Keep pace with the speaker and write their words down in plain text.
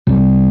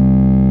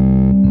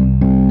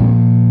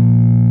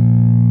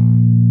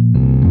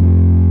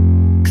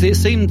it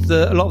seemed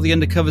that a lot of the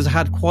undercovers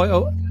had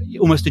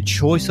almost a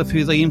choice of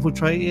who they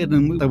infiltrated,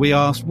 and we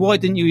asked, why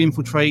didn't you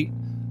infiltrate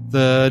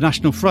the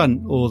National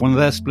Front or one of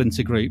their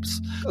splinter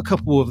groups? A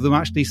couple of them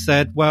actually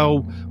said,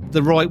 well,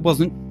 the right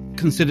wasn't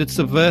considered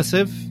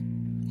subversive.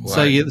 Wow.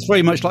 So it's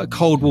very much like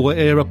Cold War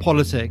era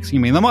politics. You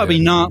mean, they might be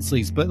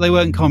Nazis, but they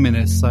weren't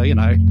communists, so, you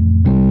know.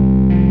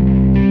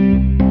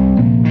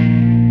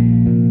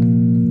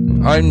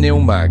 I'm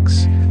Neil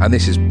Maggs, and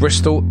this is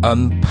Bristol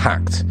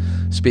Unpacked,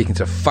 speaking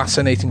to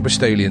fascinating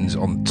Bristolians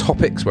on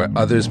topics where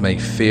others may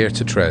fear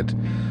to tread.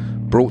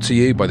 Brought to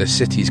you by the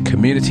city's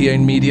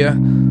community-owned media,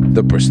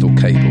 the Bristol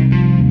Cable.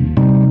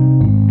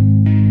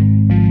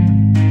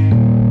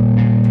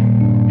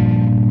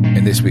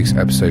 In this week's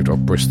episode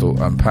of Bristol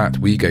Unpacked,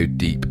 we go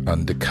deep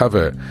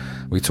undercover.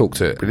 We talk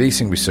to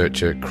policing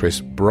researcher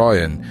Chris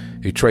Bryan,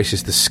 who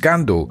traces the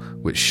scandal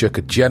which shook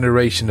a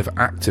generation of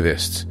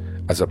activists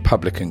as a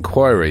public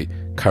inquiry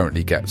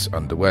currently gets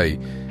underway.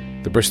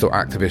 The Bristol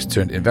activist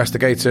turned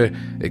investigator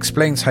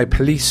explains how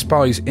police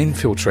spies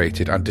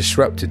infiltrated and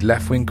disrupted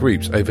left-wing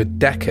groups over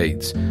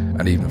decades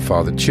and even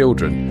fathered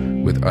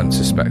children with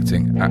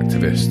unsuspecting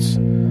activists.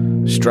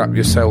 Strap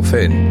yourself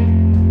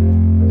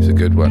in. It's a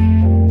good one.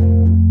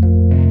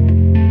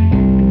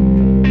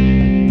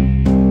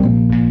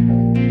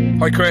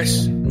 Hi,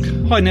 Chris.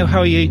 Hi, Neil. How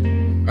are you?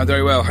 I'm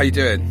very well. How are you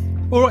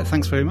doing? All right,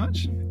 thanks very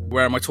much.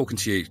 Where am I talking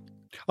to you?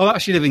 I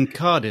actually live in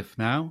Cardiff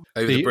now.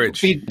 Over the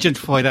bridge? Been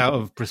gentrified out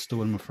of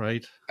Bristol, I'm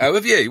afraid. Oh,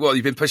 have you? Well,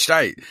 you've been pushed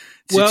out.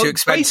 Too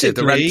expensive,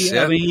 the rents,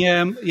 yeah? I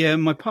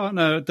mean, my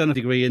partner had done a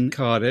degree in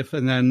Cardiff,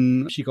 and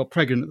then she got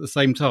pregnant at the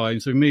same time,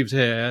 so we moved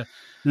here,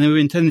 and then we were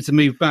intending to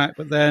move back,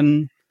 but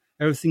then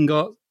everything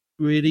got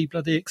really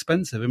bloody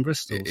expensive in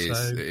Bristol. It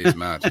is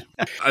mad.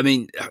 I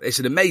mean, it's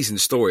an amazing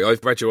story.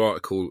 I've read your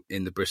article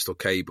in the Bristol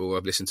Cable.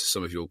 I've listened to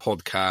some of your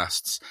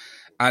podcasts,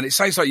 and it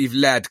sounds like you've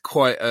led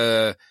quite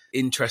a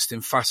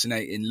interesting,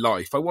 fascinating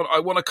life. I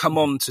want to come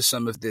on to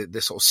some of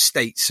the sort of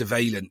state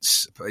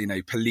surveillance,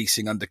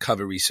 policing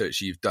undercover research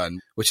you've done,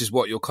 which is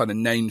what you're kind of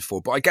known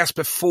for. But I guess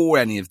before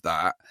any of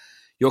that,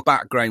 your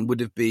background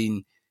would have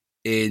been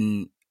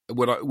in,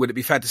 would it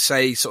be fair to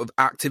say, sort of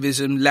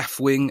activism,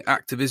 left-wing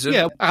activism?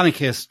 Yeah,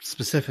 anarchist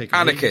specifically.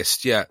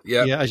 Anarchist, yeah.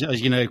 Yeah, as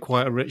you know,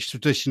 quite a rich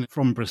tradition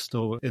from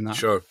Bristol in that.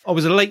 Sure. I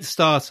was a late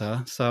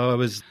starter, so I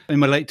was in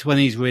my late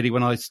 20s really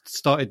when I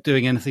started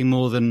doing anything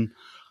more than,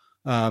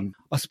 I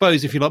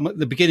suppose, if you like,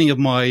 the beginning of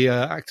my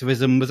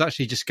activism was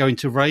actually just going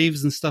to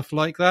raves and stuff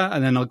like that,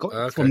 and then I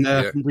got from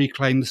there,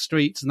 reclaim the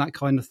streets and that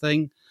kind of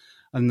thing,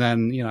 and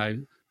then,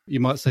 you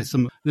might say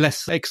some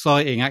less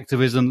exciting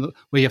activism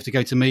where you have to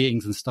go to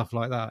meetings and stuff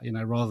like that,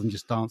 rather than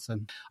just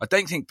dancing. I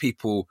don't think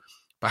people,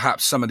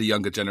 perhaps some of the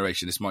younger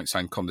generation, this might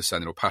sound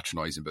condescending or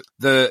patronising, but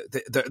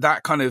that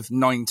kind of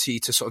 90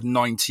 to sort of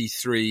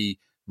 93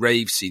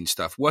 rave scene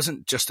stuff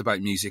wasn't just about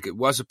music. It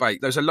was about,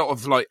 there's a lot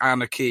of like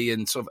anarchy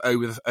and sort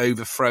of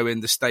overthrowing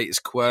the status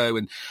quo,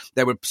 and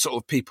there were sort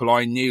of people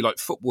I knew, like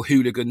football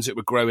hooligans that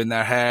were growing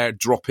their hair,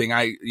 dropping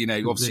out,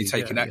 obviously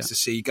taking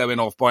ecstasy, going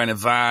off, buying a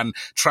van,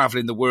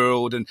 travelling the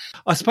world. And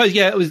I suppose,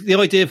 it was the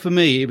idea for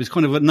me, it was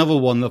kind of another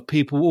one of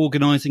people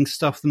organising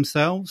stuff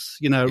themselves,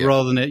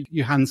 rather than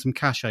you hand some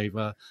cash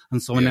over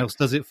and someone else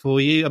does it for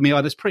you. I mean,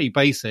 it's pretty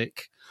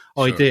basic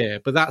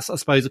idea, but that's, I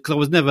suppose, because I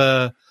was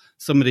never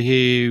somebody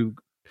who,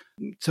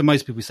 to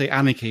most people say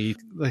anarchy,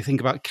 they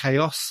think about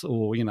chaos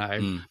or,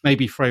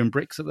 maybe throwing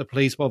bricks at the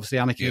police, but obviously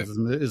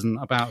anarchism isn't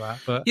about that.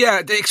 But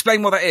they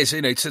explain what that is,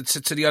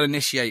 to the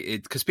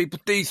uninitiated, because people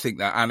do think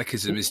that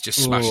anarchism is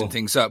just smashing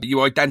things up.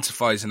 You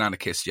identify as an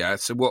anarchist, yeah?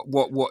 So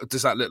what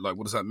does that look like?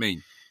 What does that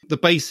mean? The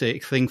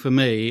basic thing for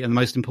me, and the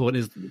most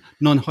important, is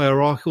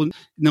non-hierarchical.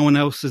 No one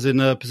else is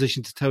in a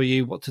position to tell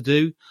you what to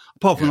do,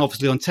 apart from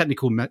obviously on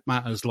technical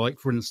matters, like,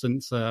 for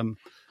instance,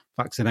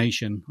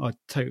 vaccination. I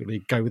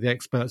totally go with the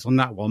experts on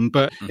that one.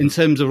 But in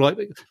terms of like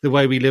the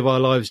way we live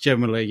our lives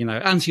generally,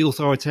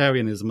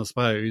 anti-authoritarianism, I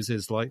suppose,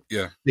 is like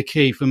the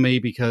key for me,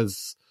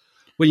 because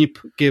when you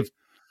give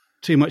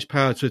too much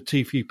power to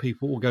too few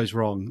people, all goes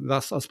wrong.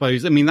 That's, I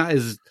suppose, that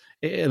is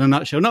in a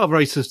nutshell, not a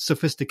very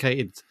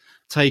sophisticated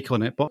take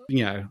on it, but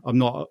I'm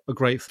not a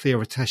great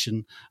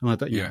theoretician, and I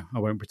don't, I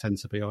won't pretend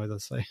to be either.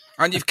 So,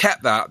 and you've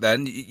kept that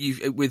then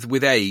you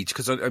with age,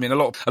 because I mean a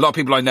lot of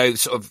people I know,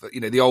 sort of,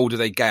 the older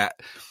they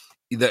get,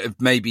 that have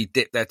maybe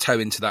dipped their toe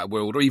into that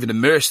world or even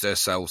immersed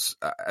themselves,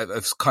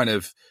 have kind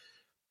of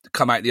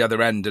come out the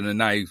other end and are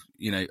now,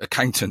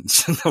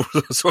 accountants and all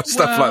sort of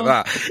stuff like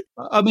that.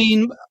 I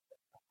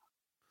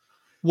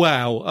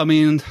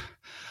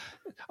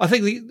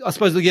think I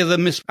suppose the other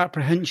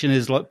misapprehension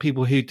is like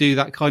people who do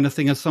that kind of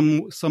thing are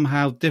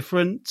somehow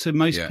different to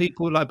most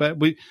people. Like, but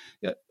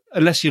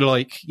unless you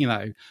like,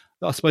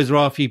 I suppose there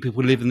are a few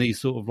people who live in these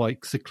sort of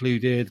like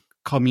secluded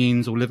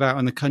communes or live out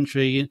in the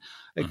country,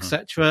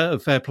 etc. A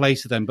fair play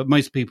to them, but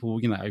most people,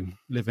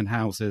 live in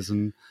houses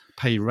and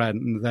pay rent,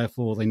 and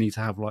therefore they need to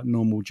have like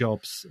normal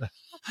jobs,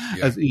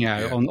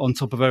 on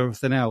top of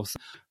everything else.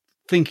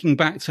 Thinking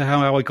back to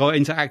how I got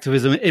into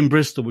activism in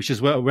Bristol, which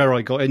is where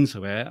I got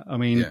into it. I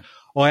mean,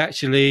 I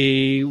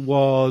actually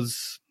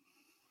was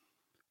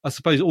I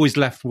suppose, always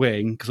left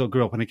wing because I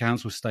grew up in a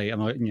council estate,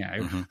 and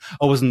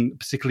I wasn't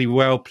particularly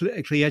well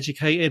politically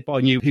educated, but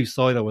I knew whose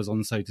side I was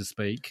on, so to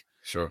speak.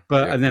 Sure.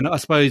 But and then I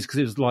suppose because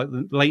it was like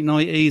the late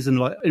 90s and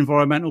like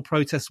environmental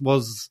protest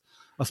was,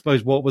 I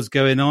suppose, what was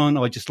going on.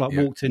 I just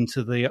walked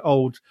into the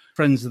old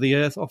Friends of the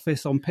Earth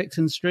office on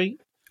Picton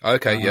Street.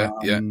 Okay.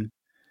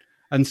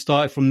 And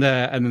started from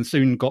there, and then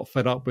soon got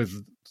fed up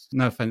with.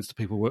 No offense to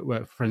people who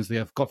were Friends of the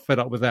Earth, got fed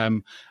up with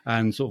them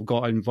and sort of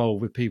got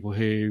involved with people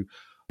who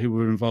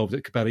were involved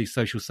at Cabelli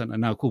Social Centre,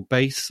 now called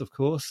BASE, of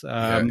course.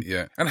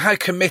 Yeah. And how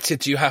committed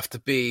do you have to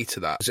be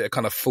to that? Is it a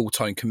kind of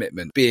full-time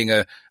commitment, being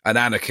an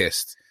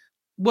anarchist?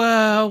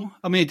 Well,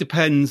 I mean, it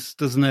depends,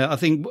 doesn't it? I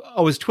think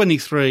I was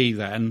 23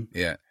 then.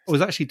 Yeah. I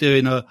was actually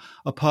doing a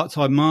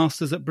part-time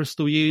master's at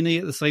Bristol Uni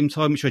at the same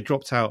time, which I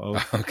dropped out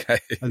of. Okay.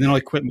 And then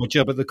I quit my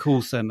job at the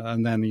call centre,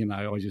 and then,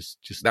 I just...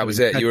 That was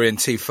it? You were in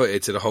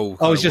two-footed to the whole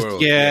I was just,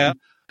 world. yeah.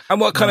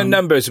 And what kind of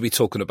numbers are we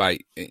talking about?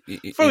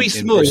 Very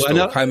small. In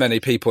how many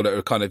people that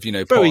are kind of,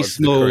 very part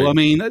small. Of the crew? I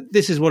mean,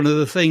 this is one of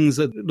the things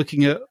that,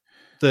 looking at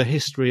the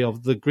history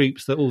of the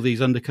groups that all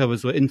these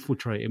undercovers were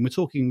infiltrating, we're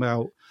talking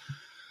about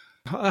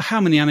how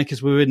many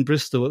anarchists were in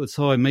Bristol at the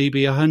time?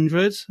 Maybe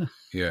 100.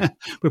 Yeah.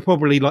 We're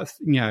probably but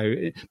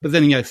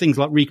then, things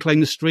like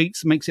Reclaim the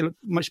Streets makes it look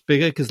much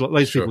bigger because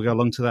loads of people go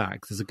along to that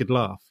because there's a good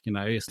laugh,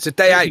 It's a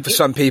day out for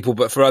some people,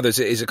 but for others,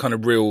 it is a kind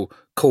of real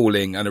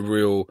calling and a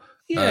real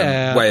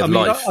way of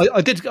life.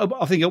 I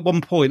think at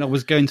one point I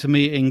was going to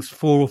meetings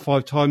 4 or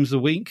 5 times a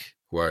week.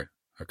 Wow.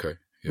 Okay.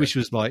 Yeah. Which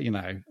was like,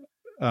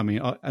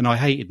 and I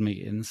hated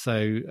meetings.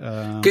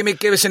 So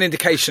give us an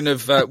indication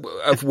of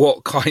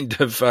what kind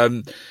of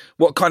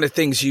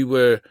things you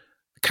were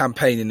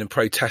campaigning and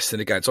protesting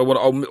against.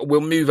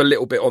 We'll move a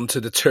little bit on to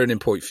the turning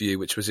point for you,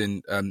 which was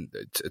in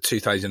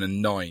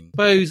 2009.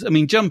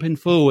 Jumping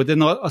forward,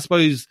 then I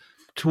suppose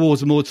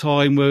towards a more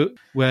time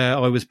where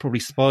I was probably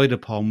spied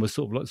upon was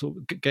sort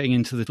of getting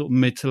into the sort of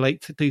mid to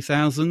late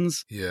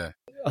 2000s. Yeah.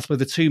 I suppose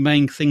the two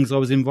main things I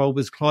was involved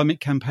with was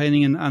climate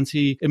campaigning and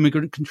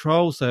anti-immigrant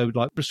control. So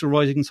like Bristol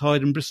Rising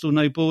Tide and Bristol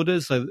No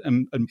Borders. So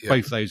and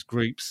both those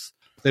groups,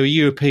 they were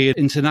European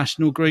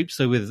international groups.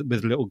 So with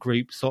little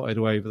groups dotted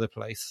all over the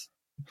place.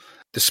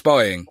 The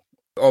spying.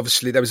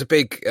 Obviously, there was a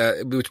big,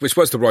 which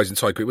was the Rising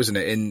Tide group, wasn't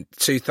it? In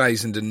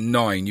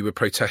 2009, you were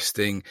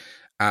protesting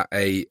at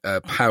a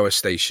power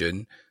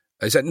station.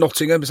 Is that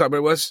Nottingham? Is that where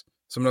it was?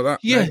 Something like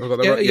that? Yeah, no? I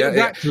got that right?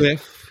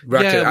 Ratcliffe.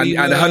 Ratcliffe.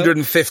 And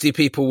 150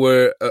 people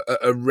were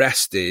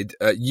arrested,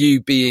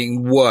 you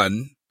being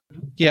one.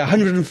 Yeah,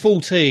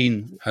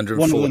 114. One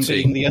of them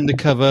being the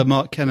undercover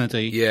Mark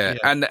Kennedy. Yeah.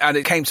 And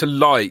it came to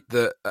light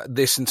that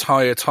this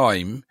entire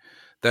time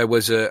there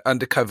was an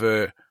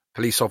undercover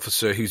police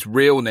officer whose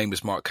real name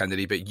was Mark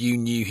Kennedy, but you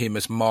knew him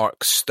as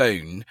Mark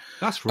Stone.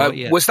 That's right,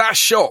 yeah. Was that a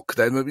shock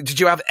then? Did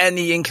you have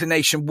any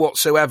inclination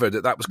whatsoever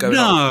that was going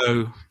on?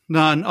 No,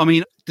 none. I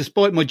mean,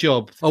 despite my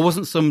job, I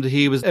wasn't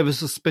somebody who was ever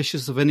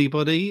suspicious of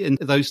anybody in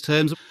those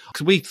terms,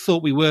 because we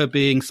thought we were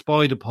being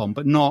spied upon,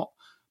 but not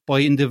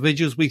by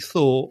individuals. We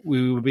thought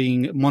we were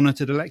being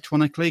monitored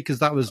electronically, because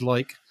that was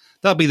like,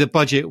 that'd be the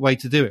budget way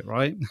to do it,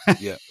 right?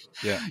 Yeah.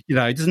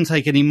 It doesn't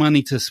take any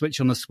money to switch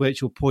on a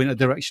switch or point a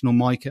directional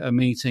mic at a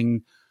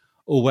meeting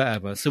or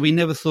whatever. So we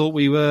never thought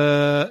we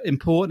were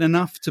important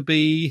enough to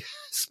be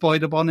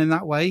spied upon in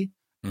that way.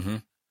 Mm-hmm.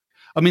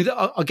 I mean,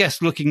 I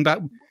guess looking back,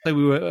 say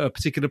we were at a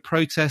particular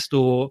protest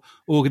or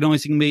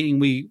organising meeting,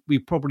 we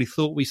probably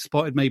thought we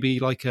spotted maybe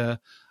like a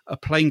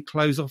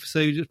plainclothes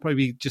officer who'd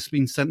probably just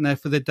been sent there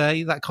for the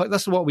day.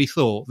 That's what we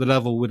thought the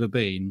level would have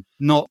been.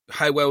 Not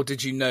how well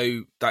did you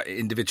know that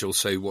individual?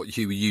 So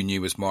who you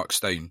knew as Mark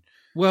Stone?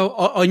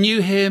 Well, I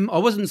knew him. I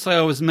wouldn't say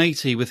I was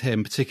matey with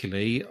him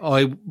particularly.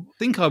 I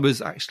think I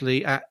was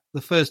actually at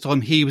the first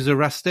time he was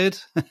arrested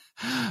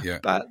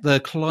at the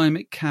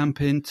climate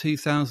camp in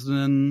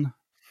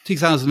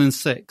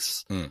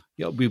 2006.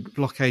 We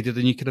blockaded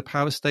a nuclear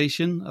power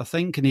station, I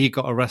think, and he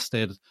got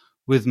arrested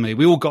with me.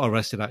 We all got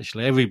arrested,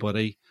 actually,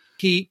 everybody.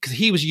 Because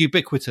he was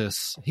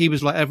ubiquitous. He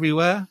was like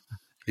everywhere.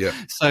 Yeah.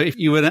 So if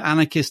you were an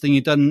anarchist and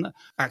you'd done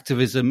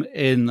activism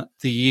in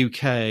the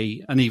UK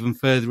and even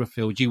further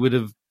afield, you would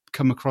have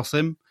come across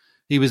him.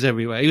 He was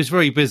everywhere. He was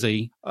very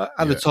busy.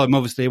 At the time,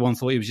 obviously, everyone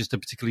thought he was just a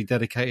particularly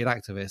dedicated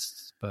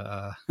activist,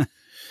 but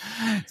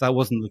that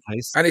wasn't the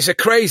case. And it's a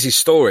crazy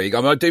story. I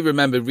mean, I do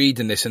remember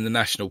reading this in the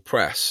national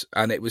press,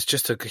 and it was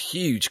just a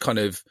huge kind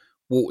of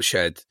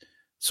watershed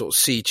sort of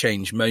sea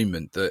change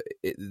moment that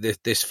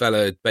this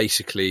fella had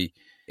basically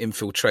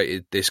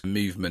infiltrated this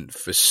movement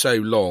for so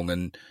long,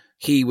 and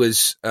he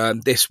was,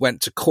 this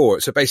went to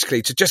court. So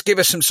basically, to just give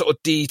us some sort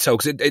of detail,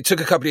 because it took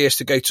a couple of years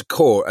to go to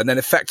court, and then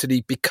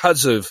effectively,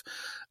 because of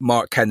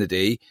Mark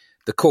Kennedy,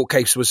 the court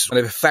case was kind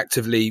of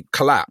effectively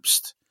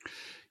collapsed.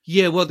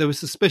 Yeah, well, there were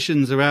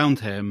suspicions around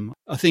him.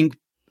 I think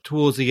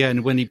towards the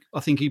end, when he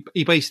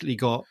basically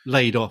got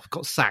laid off,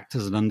 got sacked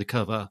as an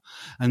undercover,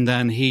 and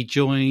then he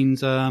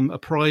joined a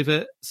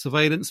private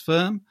surveillance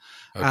firm.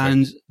 Okay.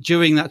 And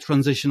during that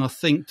transition, I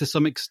think to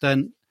some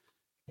extent,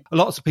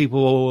 Lots of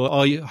people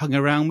I hung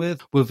around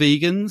with were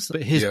vegans,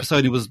 but his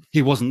persona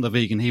he wasn't the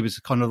vegan. He was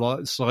kind of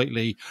like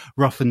slightly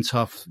rough and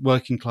tough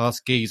working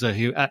class geezer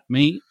who ate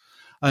meat.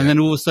 And then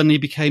all of a sudden he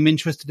became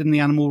interested in the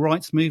animal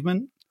rights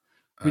movement,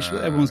 which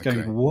everyone's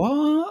going,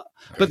 what?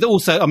 But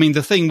also, I mean,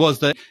 the thing was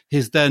that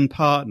his then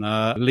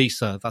partner,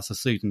 Lisa, that's a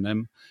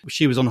pseudonym,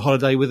 she was on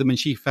holiday with him and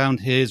she found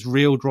his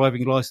real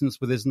driving license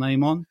with his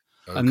name on.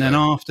 Okay. And then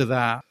after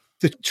that,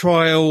 the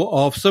trial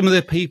of some of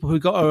the people who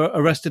got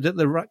arrested at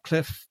the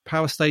Ratcliffe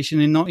power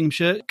station in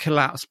Nottinghamshire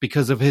collapsed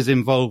because of his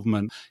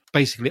involvement,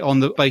 basically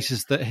on the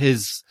basis that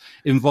his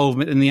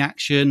involvement in the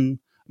action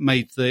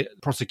made the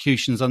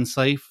prosecutions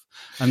unsafe,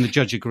 and the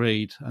judge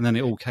agreed, and then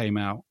it all came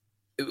out.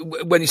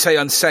 When you say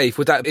unsafe,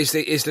 would that is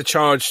the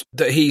charge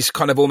that he's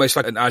kind of almost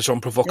like an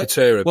agent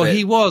provocateur? Yeah. Well,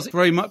 he was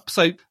very much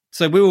so.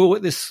 So we were all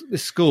at this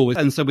school,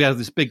 and so we had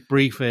this big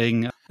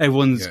briefing.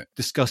 Everyone's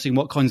discussing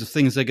what kinds of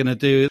things they're going to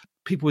do.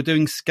 People were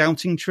doing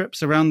scouting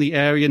trips around the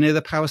area near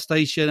the power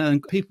station,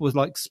 and people were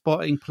like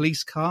spotting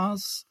police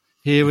cars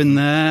here and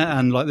there.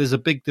 And like, there's a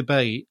big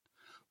debate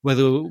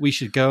whether we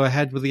should go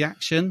ahead with the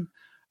action.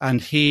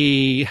 And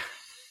he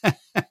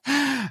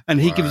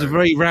gives a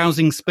very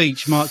rousing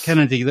speech, Mark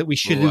Kennedy, that we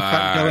should in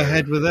fact go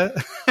ahead with it.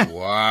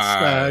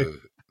 Wow.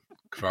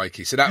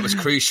 Crikey. So that was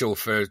crucial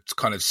for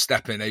kind of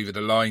stepping over the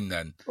line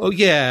then. Oh,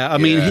 yeah. I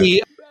mean,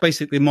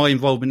 basically my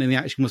involvement in the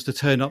action was to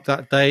turn up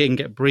that day and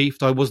get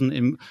briefed. I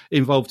wasn't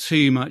involved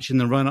too much in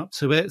the run up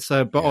to it.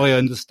 So, but I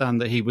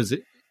understand that he was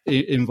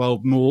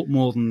involved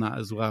more than that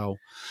as well.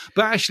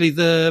 But actually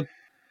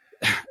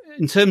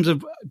in terms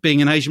of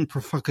being an agent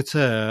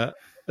provocateur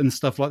and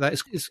stuff like that,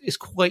 it's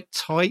quite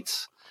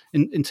tight.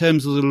 In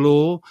terms of the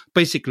law,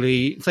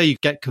 basically, say you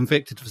get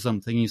convicted for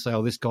something, you say,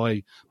 oh, this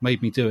guy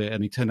made me do it,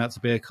 and he turned out to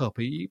be a cop.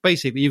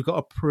 Basically, you've got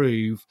to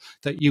prove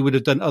that you would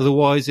have done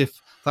otherwise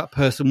if that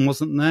person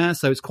wasn't there.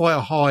 So it's quite a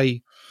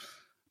high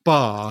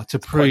bar to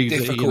prove. Quite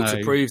difficult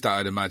to prove that,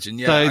 I'd imagine.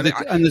 Yeah, so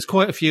and there's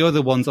quite a few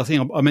other ones. I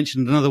think I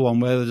mentioned another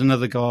one where there's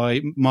another guy,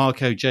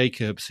 Marco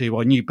Jacobs,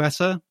 who I knew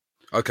better.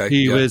 Okay.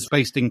 He was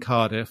based in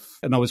Cardiff,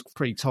 and I was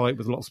pretty tight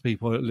with lots of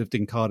people that lived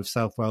in Cardiff,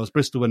 South Wales,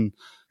 Bristol, and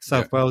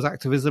South Wales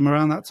activism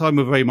around that time.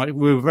 We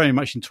were very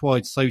much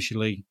entwined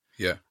socially,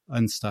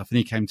 and stuff. And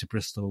he came to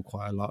Bristol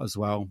quite a lot as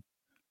well.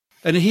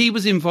 And he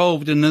was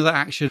involved in another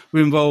action.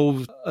 We were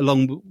involved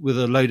along with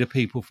a load of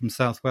people from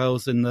South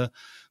Wales in the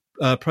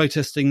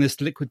protesting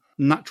this liquid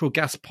natural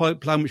gas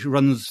pipeline which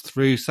runs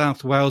through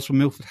South Wales from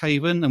Milford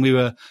Haven, and we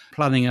were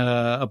planning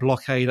a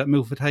blockade at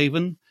Milford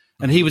Haven.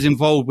 And he was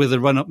involved with the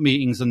run-up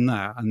meetings and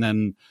that. And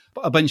then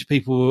a bunch of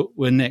people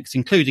were nicked,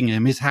 including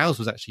him. His house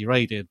was actually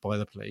raided by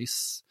the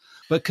police.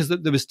 But because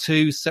there was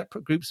two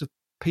separate groups of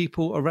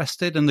people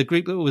arrested, and the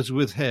group that was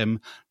with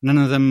him, none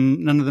of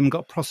them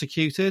got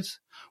prosecuted,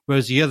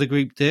 whereas the other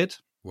group did.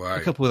 Wow. A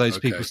couple of those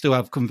people still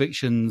have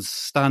convictions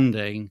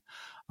standing.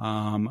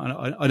 And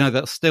I know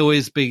that still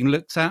is being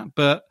looked at,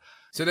 but...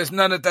 So there's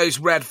none of those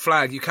red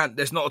flag.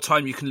 There's not a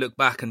time you can look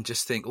back and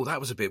just think, oh,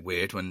 that was a bit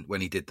weird when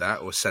he did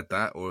that or said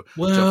that. Or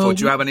do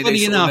you have any of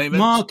those sort of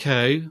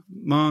moments?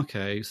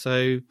 Marco.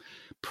 So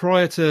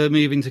prior to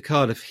moving to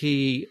Cardiff,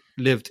 he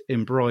lived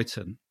in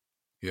Brighton.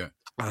 Yeah.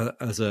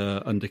 As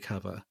a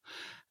undercover,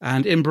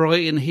 and in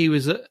Brighton he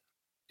was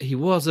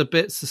a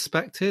bit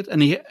suspected,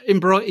 and in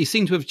Brighton he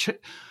seemed to have.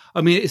 I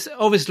mean, it's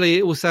obviously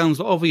it all sounds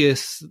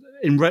obvious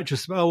in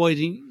retrospect.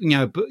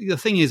 But the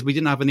thing is, we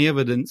didn't have any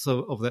evidence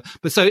of that.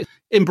 But so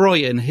in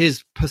Brighton,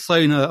 his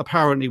persona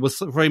apparently was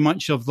very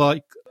much of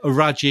like a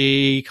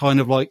raggy kind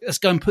of like, let's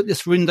go and put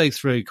this window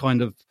through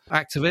kind of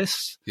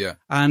activist. Yeah.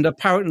 And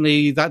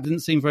apparently that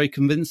didn't seem very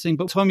convincing.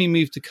 But by the time he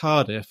moved to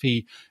Cardiff,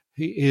 he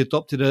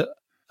adopted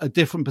a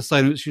different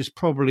persona, which was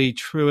probably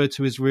truer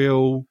to his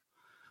real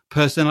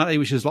personality,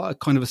 which is like a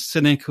kind of a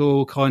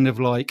cynical kind of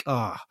like,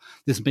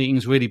 this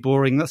meeting's really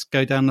boring, let's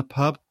go down the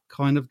pub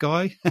kind of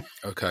guy.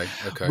 Okay.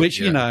 Which,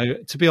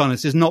 to be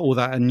honest, is not all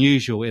that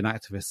unusual in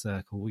activist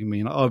circle. I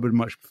mean, I would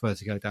much prefer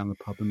to go down the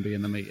pub and be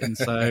in the meeting.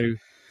 So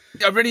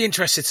I'm really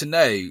interested to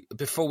know,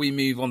 before we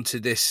move on to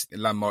this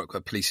landmark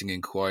policing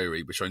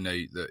inquiry, which I know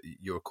that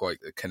you're quite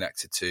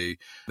connected to,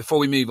 before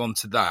we move on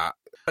to that,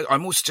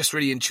 I'm also just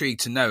really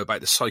intrigued to know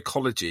about the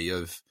psychology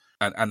of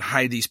and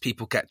how these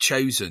people get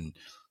chosen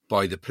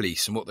by the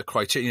police and what the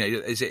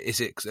criteria, is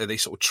it, are they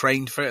sort of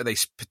trained for it? Are they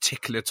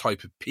particular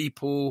type of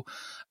people?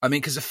 I mean,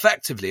 because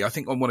effectively, I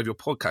think on one of your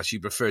podcasts, you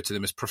refer to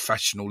them as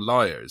professional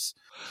liars.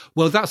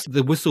 Well, that's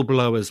the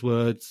whistleblowers'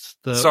 words.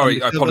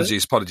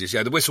 Apologies.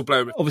 Yeah, the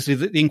whistleblower. Obviously,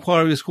 the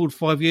inquiry was called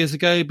 5 years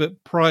ago,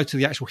 but prior to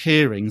the actual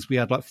hearings, we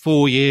had like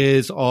 4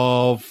 years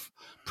of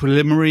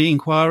preliminary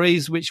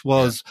inquiries, which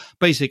was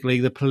basically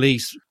the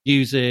police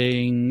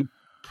using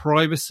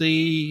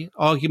privacy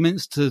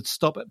arguments to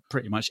stop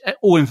pretty much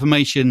all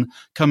information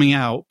coming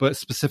out, but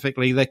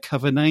specifically their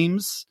cover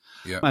names.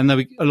 Yeah. And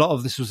a lot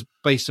of this was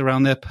based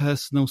around their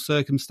personal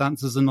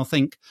circumstances. And I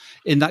think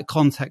in that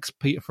context,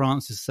 Peter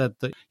Francis said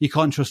that you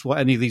can't trust what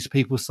any of these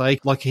people say.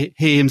 Like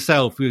he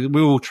himself,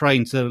 we're all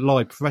trained to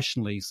lie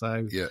professionally.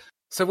 So yeah.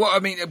 So what,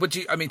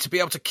 to be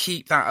able to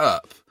keep that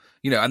up,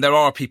 and there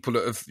are people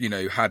that have,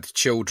 had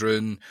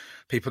children,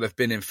 people that have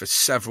been in for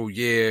several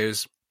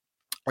years.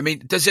 I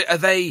mean, are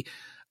they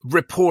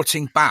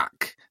reporting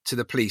back to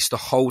the police the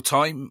whole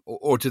time,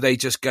 or do they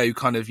just go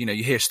kind of,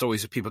 you hear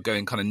stories of people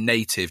going kind of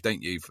native,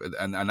 don't you?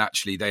 And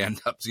actually they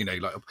end up,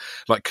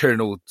 like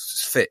Colonel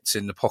Fitz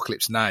in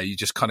Apocalypse Now, you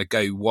just kind of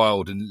go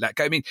wild and let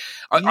go. I mean,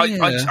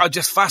 I'm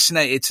just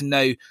fascinated to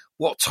know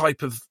what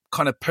type of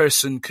kind of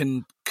person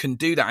can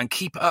do that and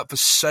keep it up for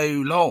so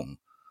long.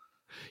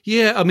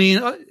 Yeah, I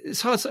mean,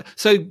 it's hard.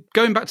 So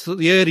going back to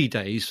the early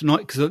days,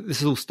 because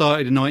this all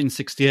started in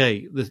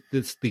 1968,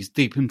 these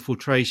deep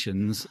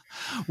infiltrations.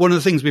 One of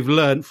the things we've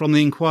learned from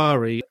the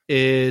inquiry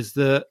is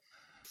that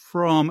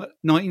from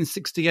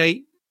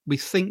 1968, we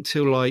think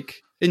till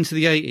like into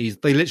the 80s,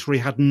 they literally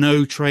had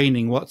no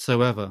training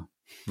whatsoever.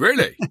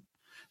 Really?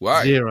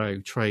 Wow.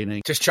 Zero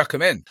training. Just chuck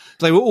them in.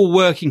 They were all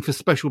working for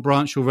Special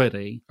Branch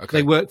already. Okay.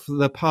 They worked for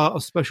the part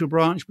of Special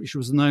Branch, which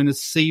was known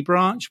as C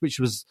Branch, which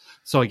was,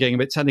 sorry, getting a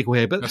bit technical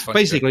here, but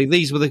basically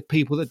these were the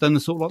people that done the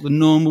sort of like the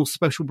normal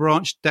Special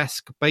Branch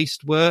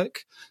desk-based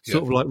work,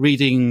 sort of like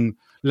reading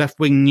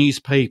left-wing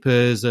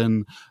newspapers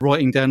and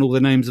writing down all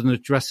the names and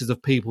addresses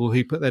of people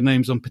who put their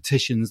names on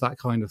petitions, that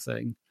kind of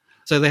thing.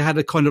 So they had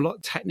a kind of like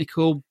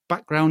technical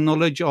background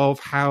knowledge of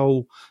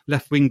how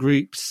left-wing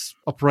groups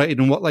operated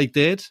and what they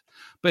did.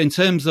 But in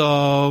terms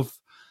of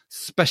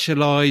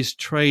specialised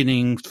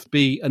training to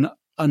be an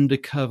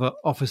undercover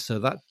officer,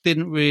 that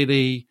didn't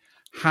really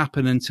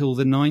happen until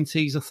the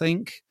 90s, I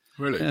think.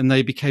 Really? And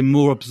they became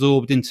more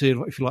absorbed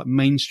into, if you like,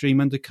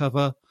 mainstream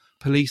undercover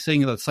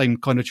policing, the same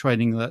kind of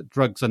training that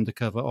drugs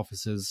undercover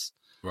officers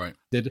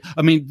did.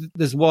 I mean,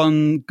 there's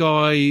one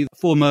guy,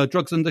 former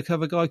drugs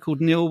undercover guy called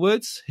Neil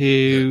Woods,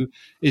 who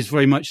is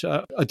very much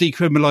a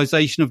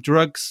decriminalisation of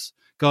drugs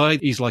guy.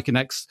 He's like an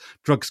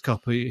ex-drugs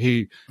cop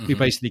who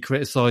basically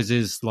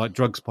criticises like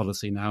drugs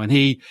policy now. And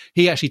he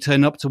actually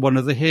turned up to one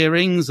of the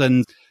hearings,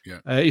 and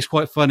it's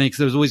quite funny because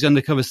there was always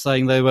undercover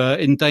saying they were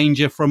in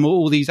danger from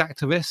all these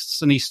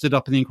activists. And he stood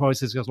up in the inquiry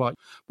and goes like,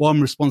 well,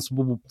 I'm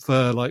responsible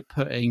for like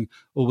putting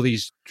all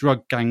these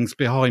drug gangs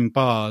behind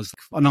bars,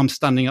 and I'm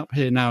standing up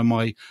here now in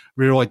my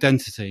real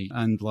identity.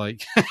 And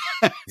like,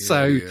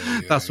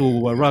 that's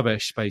all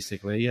rubbish,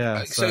 basically.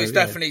 Yeah. So it's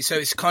definitely, so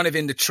it's kind of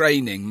in the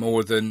training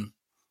more than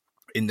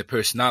in the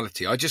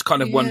personality. I just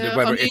kind of wondered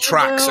whether it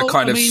attracts a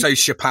kind of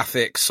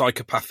sociopathic,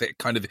 psychopathic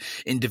kind of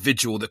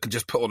individual that can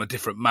just put on a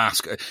different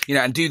mask,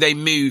 and do they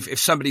move, if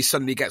somebody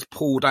suddenly gets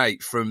pulled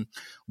out from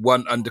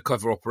one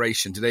undercover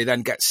operation, do they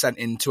then get sent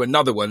into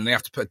another one and they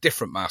have to put a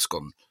different mask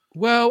on?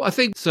 Well, I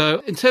think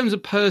so. In terms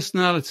of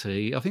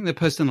personality, I think their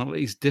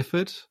personalities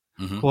differed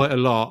quite a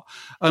lot.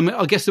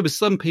 I guess there were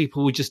some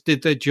people who just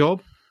did their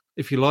job,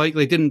 if you like.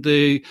 They didn't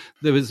do,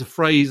 there was a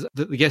phrase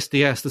that the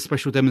SDS, the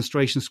Special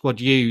Demonstration Squad,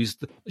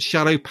 used,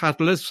 shallow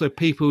paddlers, so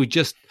people who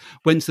just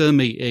went to the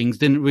meetings,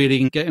 didn't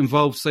really get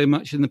involved so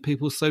much in the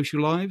people's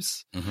social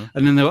lives.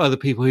 And then there were other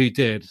people who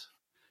did,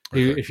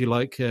 who, if you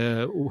like...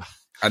 and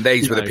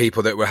these were the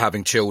people that were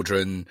having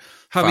children,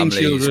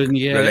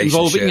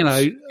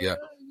 involving,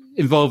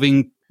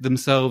 involving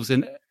themselves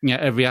in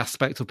every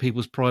aspect of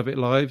people's private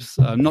lives.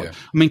 I mean,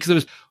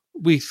 because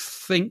we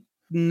think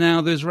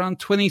now there's around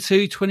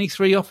 22,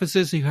 23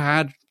 officers who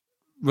had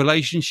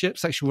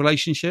sexual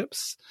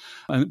relationships,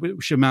 and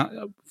which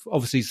amount,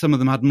 obviously some of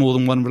them had more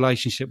than one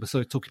relationship, so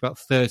we're talking about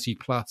 30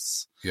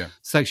 plus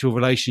sexual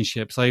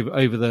relationships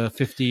over the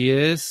 50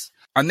 years.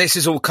 And this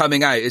is all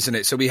coming out, isn't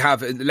it? So we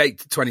have, in late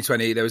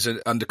 2020, there was an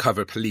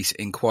undercover police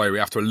inquiry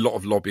after a lot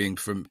of lobbying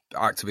from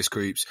activist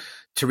groups.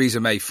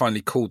 Theresa May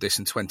finally called this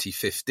in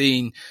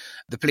 2015.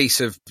 The police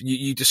have,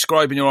 you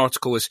describe in your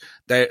article as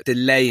their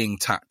delaying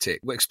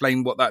tactic.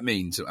 Explain what that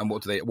means and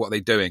what are they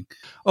doing?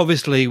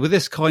 Obviously, with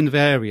this kind of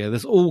area,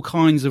 there's all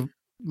kinds of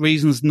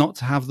reasons not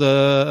to have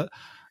the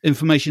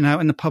information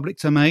out in the public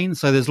domain.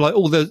 So there's like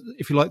all the,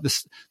 if you like,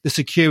 the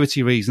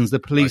security reasons, the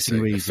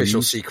policing reasons,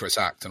 Official Secrets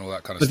Act and all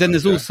that kind of stuff. But then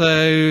there's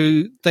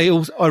also, they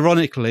also,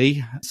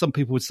 ironically, some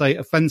people would say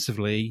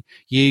offensively,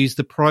 use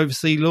the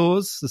privacy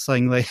laws. They're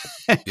saying they,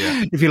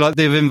 if you like,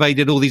 they've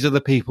invaded all these other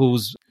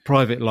people's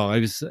private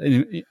lives,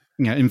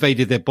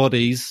 invaded their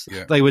bodies.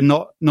 They were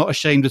not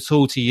ashamed at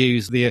all to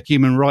use the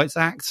Human Rights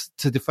Act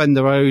to defend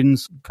their own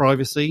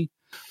privacy.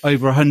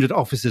 Over 100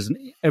 officers, and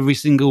every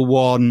single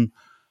one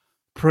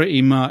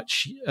pretty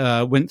much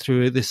went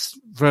through this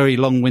very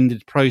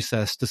long-winded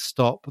process to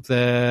stop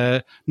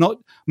their.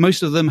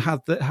 Most of them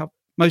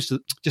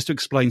just to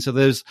explain. So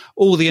there's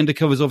all the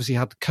undercovers obviously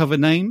had cover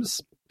names,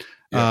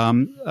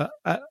 and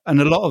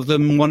a lot of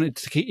them wanted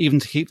to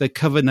keep their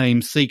cover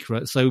names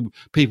secret, so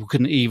people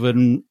couldn't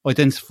even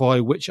identify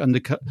which of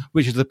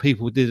the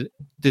people did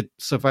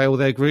surveil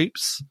their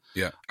groups.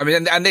 Yeah, I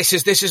mean, and this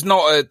is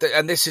not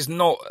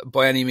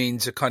by any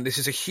means this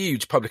is a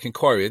huge public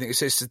inquiry. I think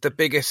this is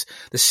the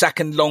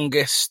second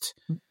longest.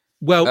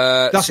 Well,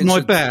 that's my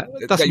bet.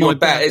 That's my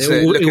bet.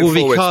 It will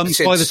become,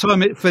 by the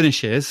time it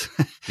finishes,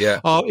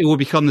 it will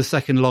become the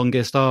second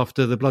longest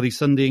after the Bloody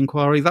Sunday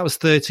inquiry. That was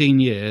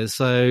 13 years.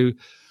 So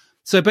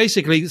So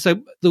basically,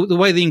 the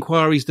way the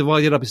inquiry is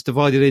divided up, it's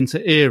divided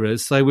into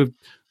eras. So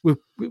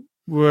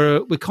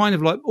we're kind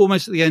of like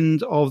almost at the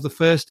end of the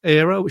first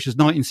era, which is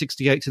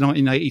 1968 to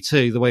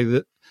 1982. The way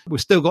that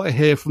we've still got to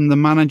hear from the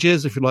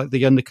managers, if you like,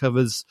 the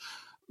undercovers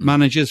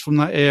managers from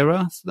that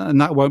era, and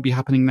that won't be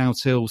happening now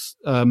till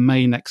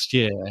May next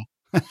year.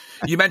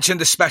 You mentioned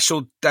the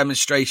Special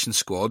Demonstration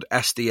Squad,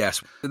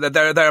 SDS.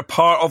 They're a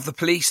part of the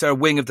police. They're a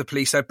wing of the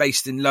police. They're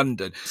based in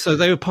London. So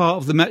they were part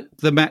of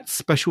the Met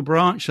Special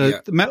Branch. So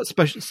the Met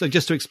Special. So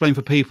just to explain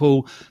for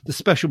people, the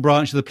Special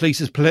Branch of the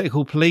police is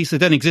political police. They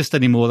don't exist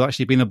anymore. They've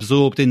actually been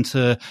absorbed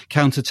into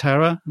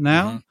counter-terror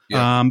now.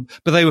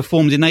 But they were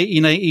formed in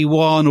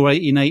 1881 or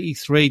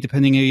 1883,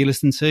 depending who you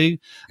listen to,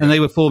 and they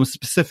were formed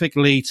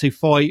specifically to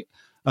fight.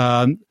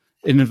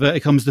 In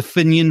inverted commas, the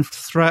Fenian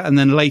threat, and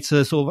then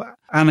later sort of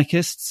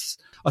anarchists.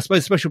 I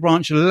suppose Special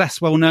Branch are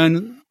less well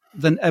known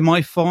than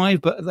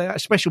MI5, but the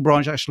Special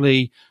Branch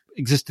actually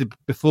existed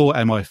before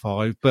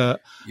MI5,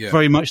 but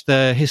very much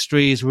their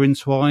histories were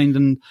entwined.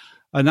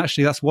 And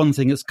actually that's one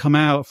thing that's come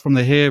out from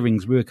the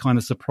hearings. We were kind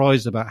of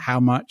surprised about how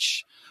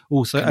much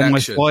also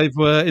MI5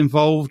 were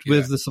involved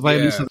with the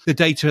surveillance of the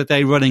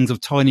day-to-day runnings of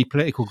tiny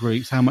political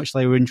groups, how much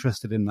they were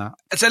interested in that.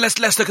 So let's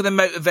look at the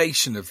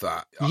motivation of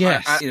that.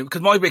 Yes.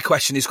 Because my big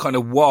question is kind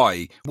of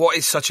why? What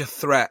is such a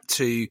threat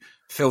to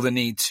feel the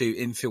need to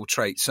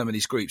infiltrate some of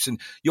these groups?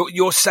 And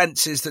your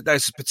sense is that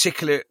there's a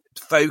particular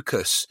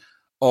focus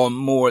on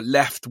more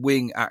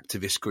left-wing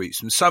activist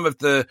groups, and some of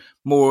the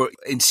more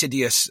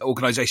insidious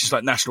organisations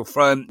like National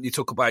Front, you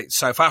talk about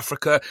South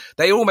Africa,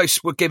 they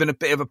almost were given a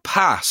bit of a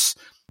pass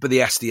for the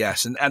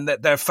SDS, and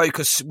that their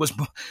focus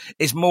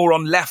is more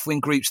on left-wing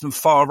groups than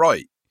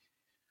far-right.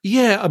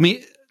 Yeah, I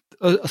mean,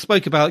 I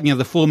spoke about,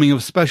 the forming of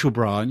a special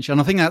branch, and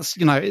I think that's,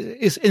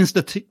 it's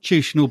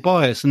institutional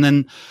bias. And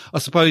then I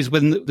suppose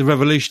when the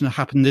revolution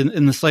happened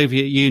in the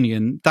Soviet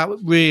Union, that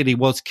really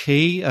was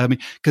key. I mean,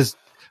 because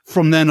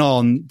from then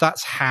on,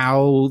 that's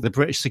how the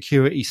British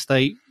security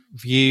state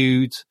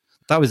viewed,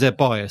 that was their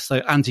bias. So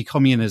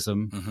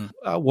anti-communism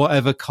at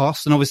whatever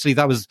cost. And obviously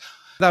that was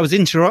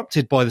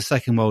interrupted by the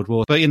Second World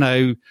War. But,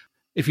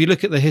 if you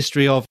look at the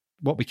history of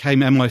what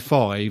became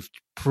MI5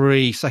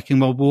 pre-Second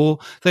World War,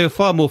 they were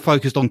far more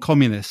focused on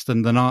communists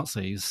than the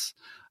Nazis.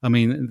 I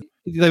mean,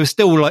 they were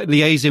still like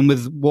liaising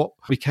with what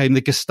became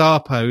the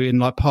Gestapo in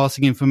like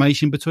passing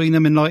information between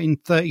them in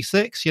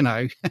 1936,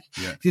 I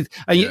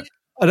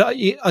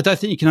don't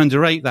think you can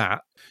underrate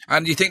that.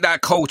 And you think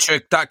that culture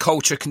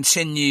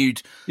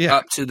continued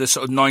up to the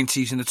sort of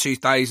 90s and the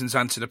 2000s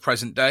and to the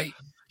present day?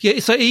 Yeah,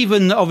 so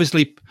even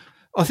obviously,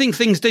 I think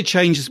things did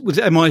change with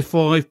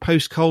MI5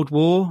 post-Cold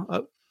War.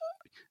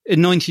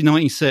 In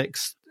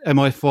 1996,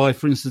 MI5,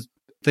 for instance,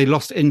 they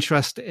lost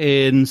interest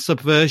in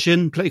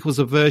political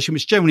subversion,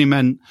 which generally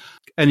meant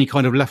any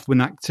kind of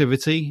left-wing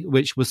activity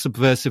which was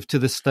subversive to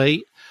the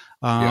state.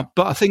 But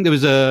I think there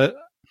was a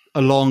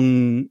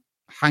long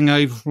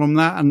hangover from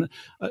that, and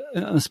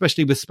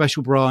especially with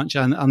Special Branch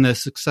and their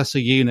successor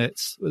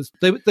units,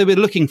 they were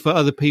looking for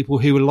other people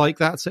who were like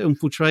that to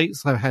infiltrate.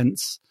 So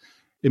hence,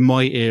 in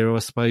my era, I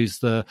suppose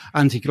the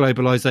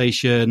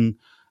anti-globalization,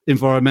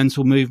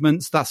 environmental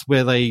movements, that's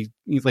where they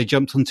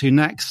jumped onto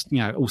next.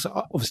 Also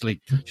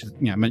obviously,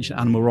 mention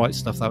animal rights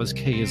stuff, that was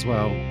key as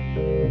well.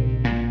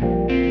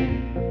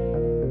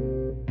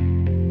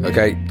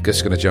 Okay,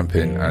 just going to jump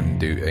in and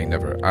do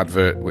another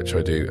advert, which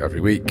I do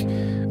every week.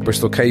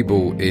 Bristol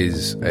Cable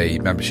is a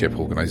membership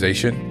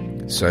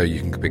organisation, so you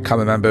can become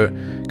a member.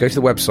 Go to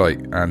the website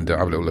and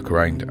have a little look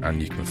around,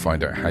 and you can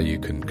find out how you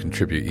can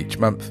contribute each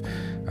month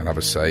and have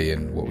a say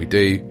in what we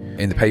do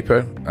in the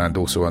paper and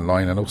also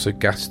online, and also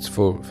guests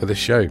for this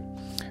show.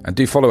 And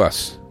do follow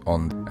us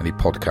on any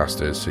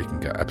podcasters so you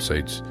can get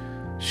episodes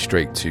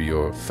straight to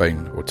your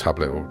phone or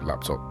tablet or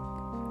laptop.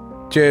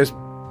 Cheers.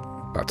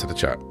 Back to the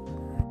chat.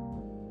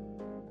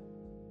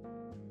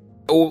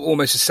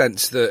 Almost a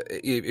sense that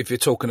if you're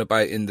talking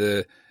about in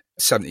the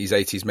 70s,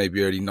 80s,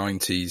 maybe early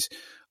 90s,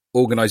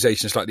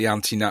 organisations like the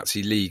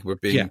Anti-Nazi League were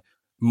being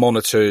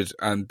monitored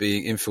and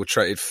being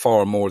infiltrated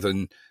far more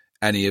than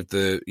any of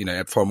the,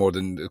 far more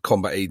than the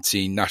Combat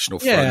 18, National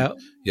Front.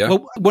 Yeah.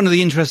 Well, one of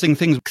the interesting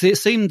things, because it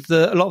seemed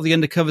that a lot of the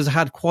undercovers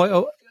had quite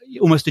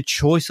almost a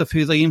choice of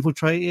who they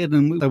infiltrated.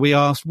 And we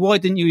asked, why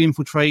didn't you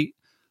infiltrate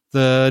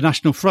the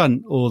National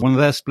Front or one of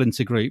their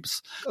splinter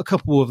groups? A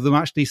couple of them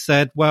actually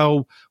said,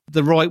 well,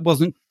 the right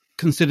wasn't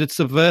considered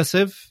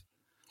subversive.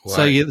 Wow.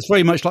 So it's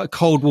very much like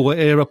Cold War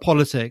era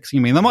politics. They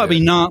might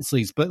be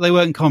Nazis, but they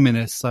weren't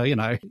communists. So,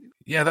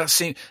 Yeah, that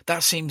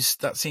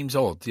seems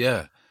odd.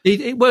 Yeah.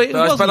 But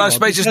I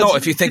suppose it's not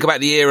if you think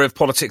about the era of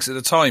politics at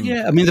the time.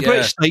 Yeah, I mean, the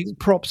British state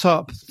propped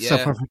up South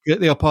Africa,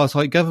 the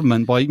apartheid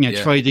government, by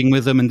trading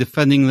with them and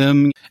defending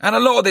them. And a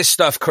lot of this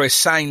stuff, Chris,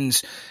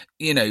 sounds,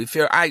 if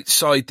you're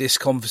outside this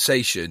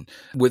conversation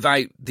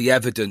without the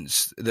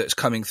evidence that's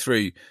coming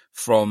through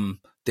from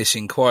this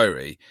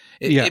inquiry,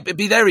 it'd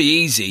be very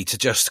easy to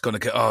just kind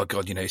of go, oh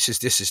God, this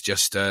is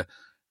just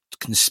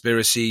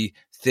conspiracy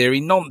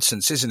theory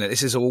nonsense, isn't it?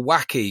 This is all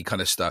wacky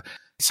kind of stuff.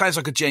 It sounds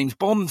like a James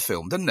Bond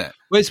film, doesn't it?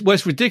 Well,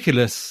 it's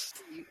ridiculous.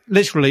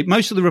 literally,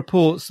 most of the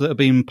reports that have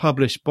been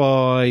published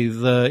by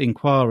the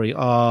inquiry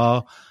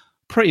are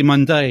pretty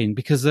mundane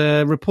because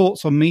they're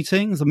reports on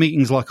meetings, the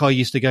meetings like I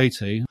used to go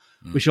to,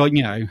 which are,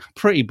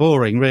 pretty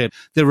boring, really.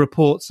 They're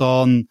reports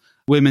on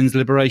women's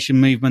liberation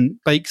movement,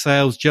 bake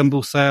sales,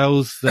 jumble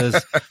sales.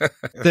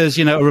 There's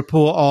a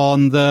report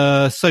on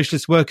the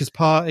Socialist Workers'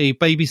 Party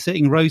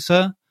babysitting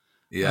rota.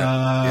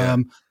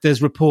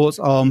 There's reports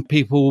on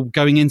people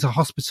going into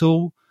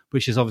hospital,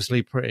 which is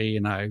obviously pretty,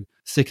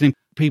 sickening.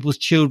 People's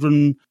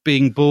children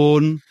being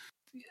born.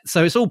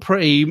 So it's all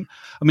pretty,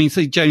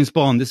 see, James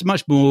Bond, it's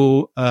much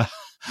more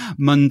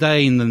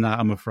mundane than that,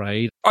 I'm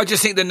afraid. I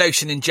just think the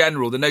notion in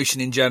general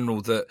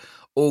that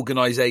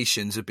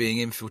organisations are being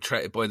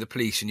infiltrated by the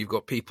police and you've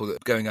got people that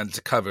are going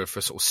undercover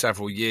for sort of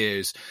several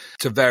years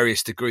to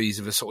various degrees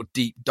of a sort of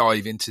deep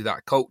dive into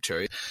that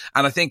culture.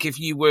 And I think if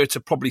you were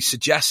to probably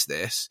suggest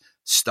this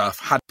stuff,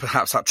 had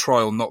perhaps that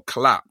trial not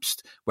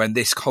collapsed when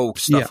this whole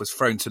stuff was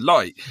thrown to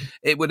light,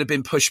 it would have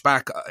been pushed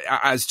back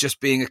as just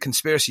being a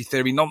conspiracy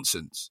theory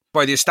nonsense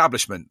by the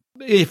establishment.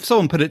 If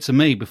someone put it to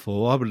me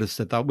before, I would have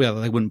said that, well,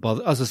 they wouldn't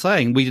bother. As I was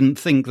saying, we didn't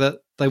think that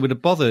they would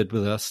have bothered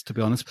with us, to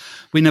be honest.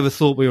 We never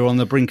thought we were on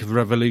the brink of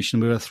revolution.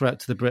 We were a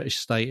threat to the British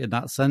state in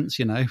that sense,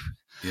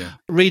 Yeah.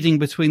 Reading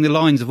between the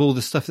lines of all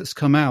the stuff that's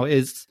come out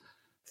is,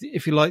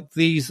 if you like,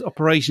 these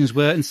operations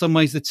were in some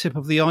ways the tip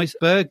of the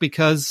iceberg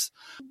because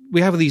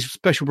we have these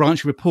special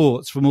branch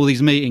reports from all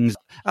these meetings.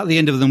 At the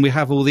end of them, we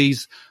have all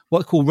these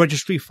what are called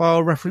registry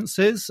file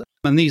references.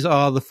 And these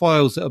are the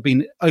files that have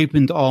been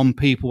opened on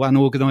people and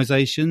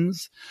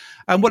organisations.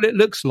 And what it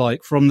looks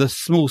like from the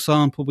small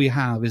sample we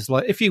have is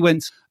like if you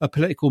went to a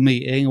political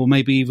meeting or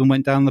maybe even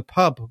went down the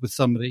pub with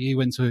somebody who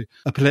went to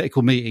a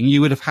political meeting,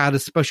 you would have had a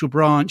special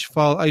branch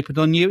file opened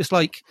on you. It's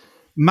like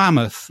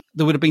mammoth.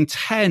 There would have been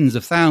tens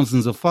of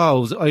thousands of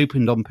files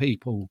opened on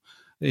people,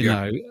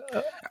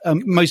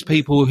 most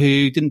people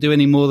who didn't do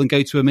any more than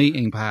go to a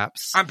meeting,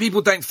 perhaps. And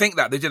people don't think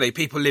that, do they?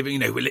 People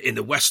living, in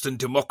the Western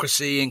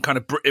democracy in kind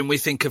of Britain, we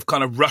think of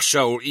kind of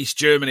Russia or East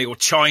Germany or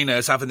China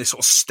as having this sort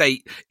of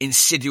state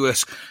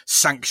insidious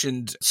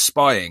sanctioned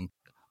spying.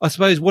 I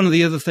suppose one of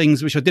the other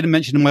things which I didn't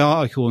mention in my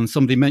article and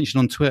somebody mentioned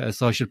on Twitter,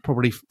 so I should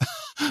probably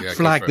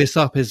flag this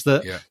up, is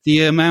that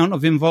the amount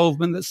of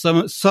involvement that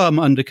some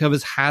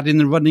undercovers had in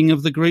the running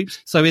of the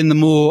groups. So in the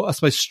more, I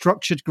suppose,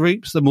 structured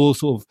groups, the more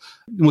sort of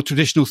more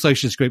traditional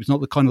socialist groups,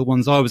 not the kind of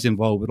ones I was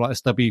involved with, like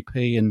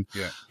SWP and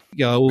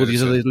all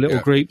these other little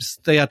groups,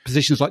 they had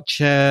positions like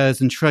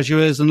chairs and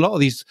treasurers, and a lot of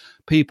these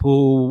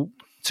people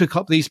took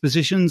up these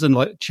positions and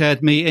like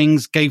chaired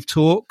meetings, gave